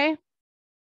room, okay?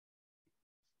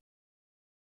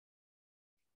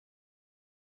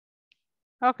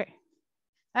 Okay.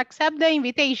 Accept the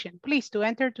invitation, please, to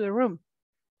enter to the room.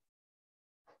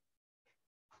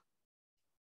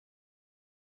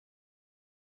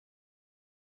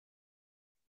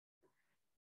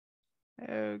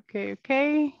 Okay,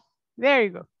 okay. There you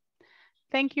go.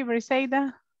 Thank you,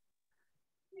 Briseida.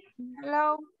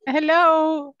 Hello.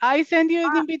 Hello. I sent you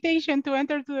an invitation to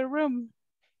enter to the room.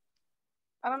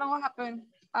 I don't know what happened.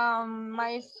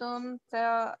 My Zoom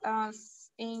tell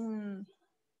us in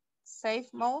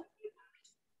safe mode.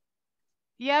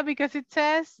 Yeah, because it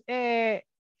says that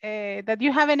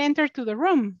you haven't entered to the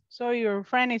room, so your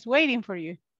friend is waiting for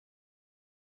you.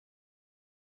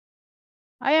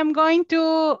 I am going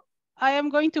to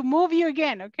move you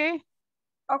again, okay?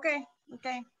 Okay,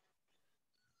 okay.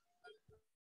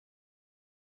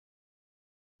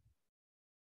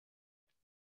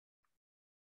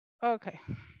 Okay.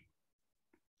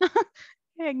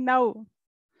 Heck no.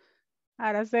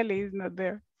 Araceli is not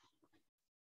there.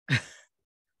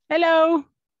 Hello.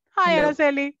 Hi, Hello.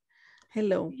 Araceli.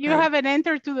 Hello. You Hi. haven't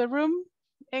entered to the room,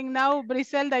 and now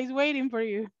Briselda is waiting for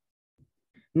you.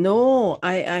 No,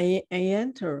 I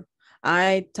enter.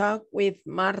 I talk with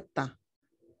Marta.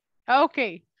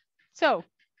 Okay. So,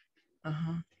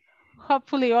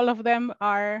 hopefully all of them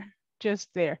are just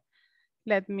there.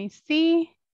 Let me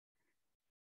see.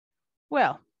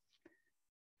 Well,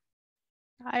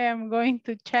 I am going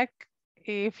to check.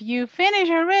 If you finish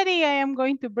already, I am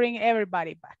going to bring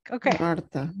everybody back. Okay.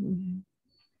 Marta.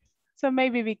 So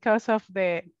maybe because of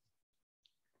the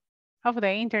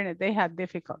internet, they had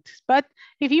difficulties. But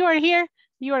if you are here,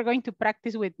 you are going to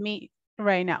practice with me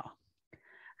right now.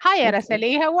 Hi,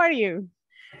 Araceli, how are you?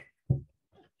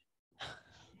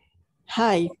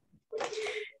 Hi.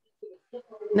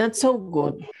 Not so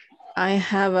good. I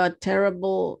have a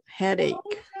terrible headache.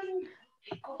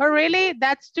 Oh, really?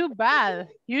 That's too bad.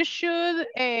 You should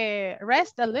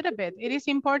rest a little bit. It is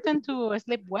important to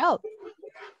sleep well.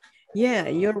 Yeah,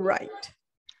 you're right.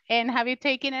 And have you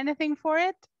taken anything for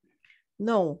it?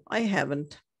 No, I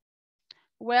haven't.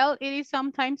 Well, it is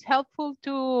sometimes helpful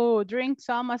to drink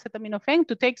some acetaminophen,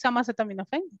 to take some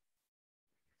acetaminophen.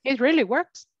 It really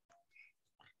works.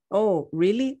 Oh,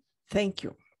 really? Thank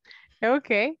you.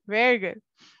 Okay, very good.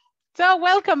 So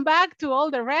welcome back to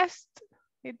all the rest.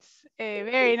 It's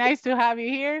very nice to have you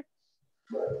here.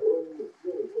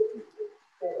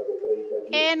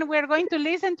 And we're going to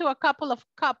listen to a couple of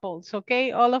couples,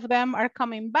 okay? All of them are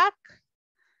coming back.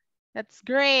 That's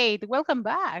great. Welcome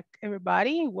back,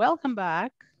 everybody. Welcome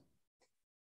back.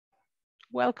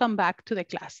 Welcome back to the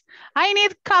class. I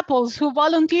need couples who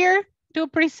volunteer to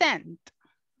present.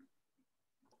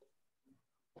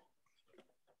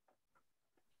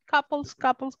 Couples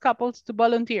to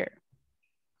volunteer.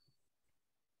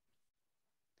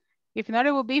 If not,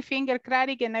 it will be finger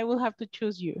crack and I will have to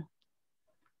choose you.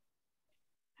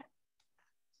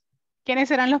 ¿Quiénes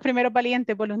serán los primeros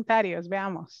valientes voluntarios?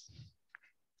 Veamos.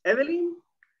 Evelyn,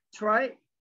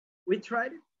 we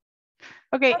tried it.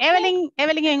 Okay, Evelyn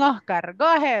and Oscar,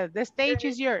 go ahead. The stage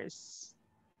is yours.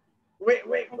 Wait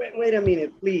a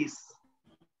minute, please.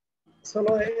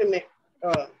 Solo déjenme,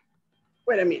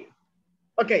 wait a minute.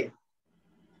 Okay,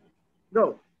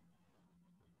 go.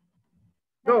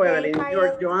 Go, Evelyn,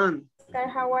 you're Joanne.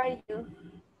 How are you?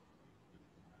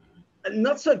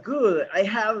 Not so good. I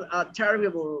have a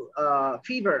terrible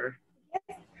fever.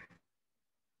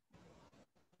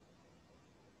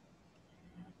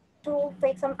 To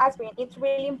take some aspirin. It's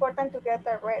really important to get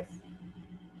a rest.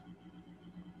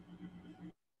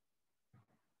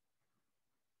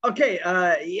 Okay,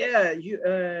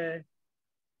 yeah,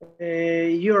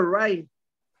 you're right.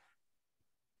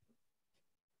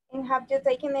 And have you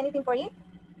taken anything for it?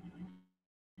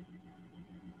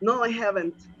 No, I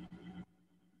haven't.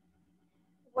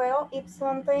 Well, it's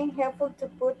something helpful to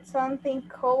put something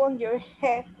cold on your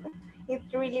head. It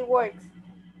really works.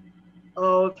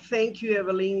 Oh, thank you,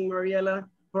 Evelyn, Mariela,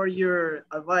 for your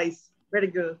advice. Very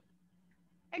good.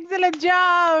 Excellent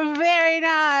job. Very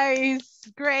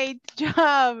nice. Great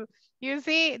job. You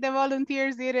see, the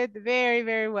volunteers did it very,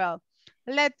 very well.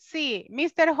 Let's see.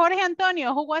 Mr. Jorge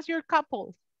Antonio, who was your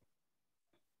couple?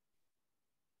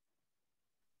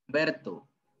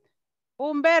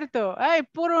 Humberto. Hey,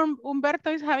 poor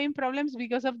Humberto is having problems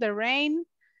because of the rain.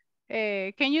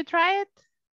 Can you try it?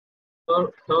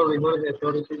 Sorry,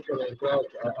 teacher, in class.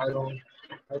 I don't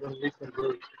listen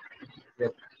to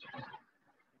it.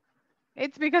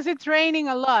 It's because it's raining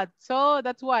a lot, so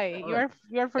that's why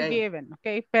you're forgiven.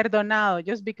 Okay, perdonado,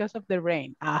 just because of the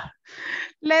rain.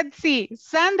 Let's see,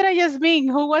 Sandra Yasmin,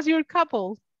 who was your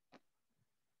couple?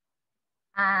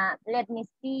 Let me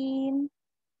see.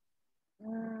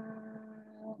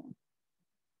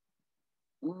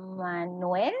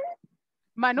 Manuel.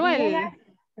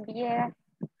 Villegas.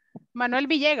 Manuel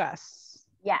Villegas.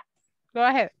 Yeah. Go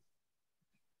ahead.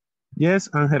 Yes,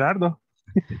 and Gerardo.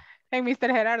 And Mr.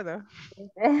 Gerardo.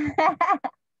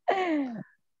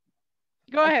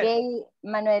 Go ahead. Okay,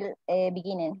 Manuel,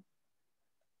 beginning.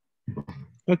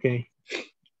 Okay.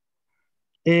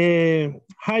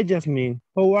 Hi, Jasmine.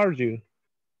 How are you?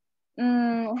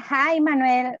 Hi,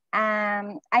 Manuel.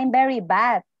 I'm very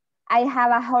bad. I have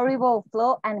a horrible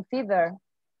flu and fever.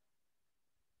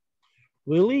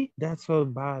 Really? That's so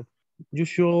bad. You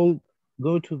should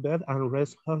go to bed and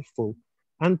rest helpful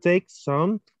and take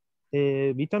some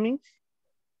vitamins.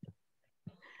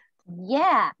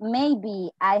 Yeah,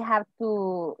 maybe I have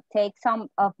to take some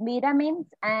of vitamins,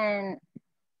 and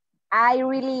I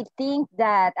really think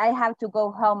that I have to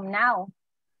go home now.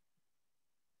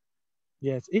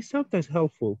 Yes, it's sometimes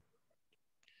helpful.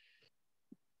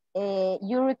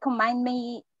 You recommend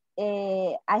me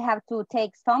I have to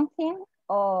take something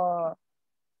or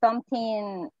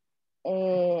something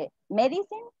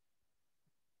medicine?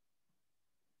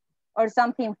 Or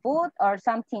something food or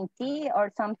something tea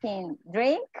or something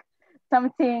drink?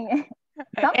 Something.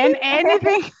 And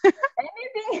anything.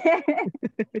 Anything.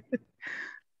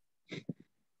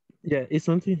 Yeah, it's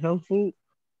something helpful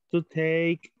to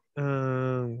take.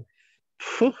 I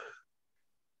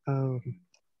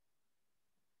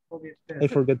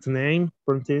forget the name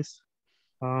for this.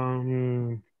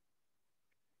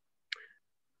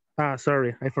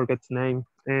 Sorry, I forgot the name.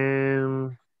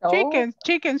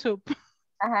 Chicken soup.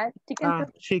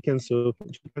 Chicken soup.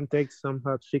 You can take some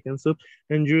hot chicken soup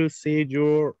and you see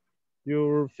you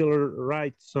feel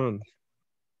right soon.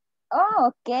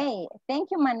 Oh, okay. Thank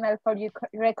you, Manuel, for your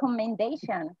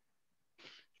recommendation.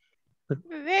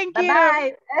 Thank you.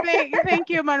 Bye-bye. Thank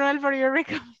you, Manuel, for your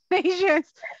recommendations.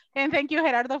 And thank you,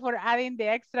 Gerardo, for adding the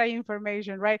extra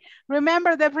information, right?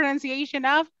 Remember the pronunciation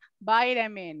of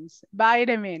vitamins,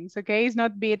 okay? It's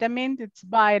not vitamins, it's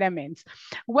vitamins.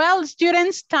 Well,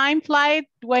 students, time flies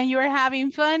when you're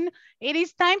having fun. It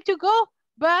is time to go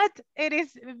but it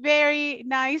is very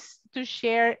nice to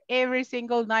share every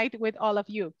single night with all of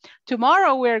you.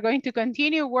 Tomorrow, we're going to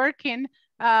continue working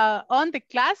on the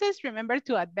classes. Remember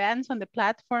to advance on the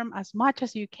platform as much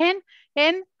as you can.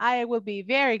 And I will be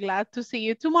very glad to see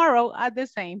you tomorrow at the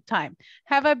same time.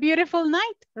 Have a beautiful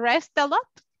night. Rest a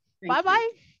lot. Bye-bye.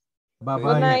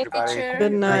 Bye-bye. Good night, teacher.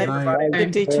 Good night. Good night.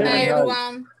 Good teacher. Bye,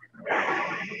 everyone.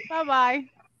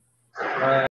 Bye-bye.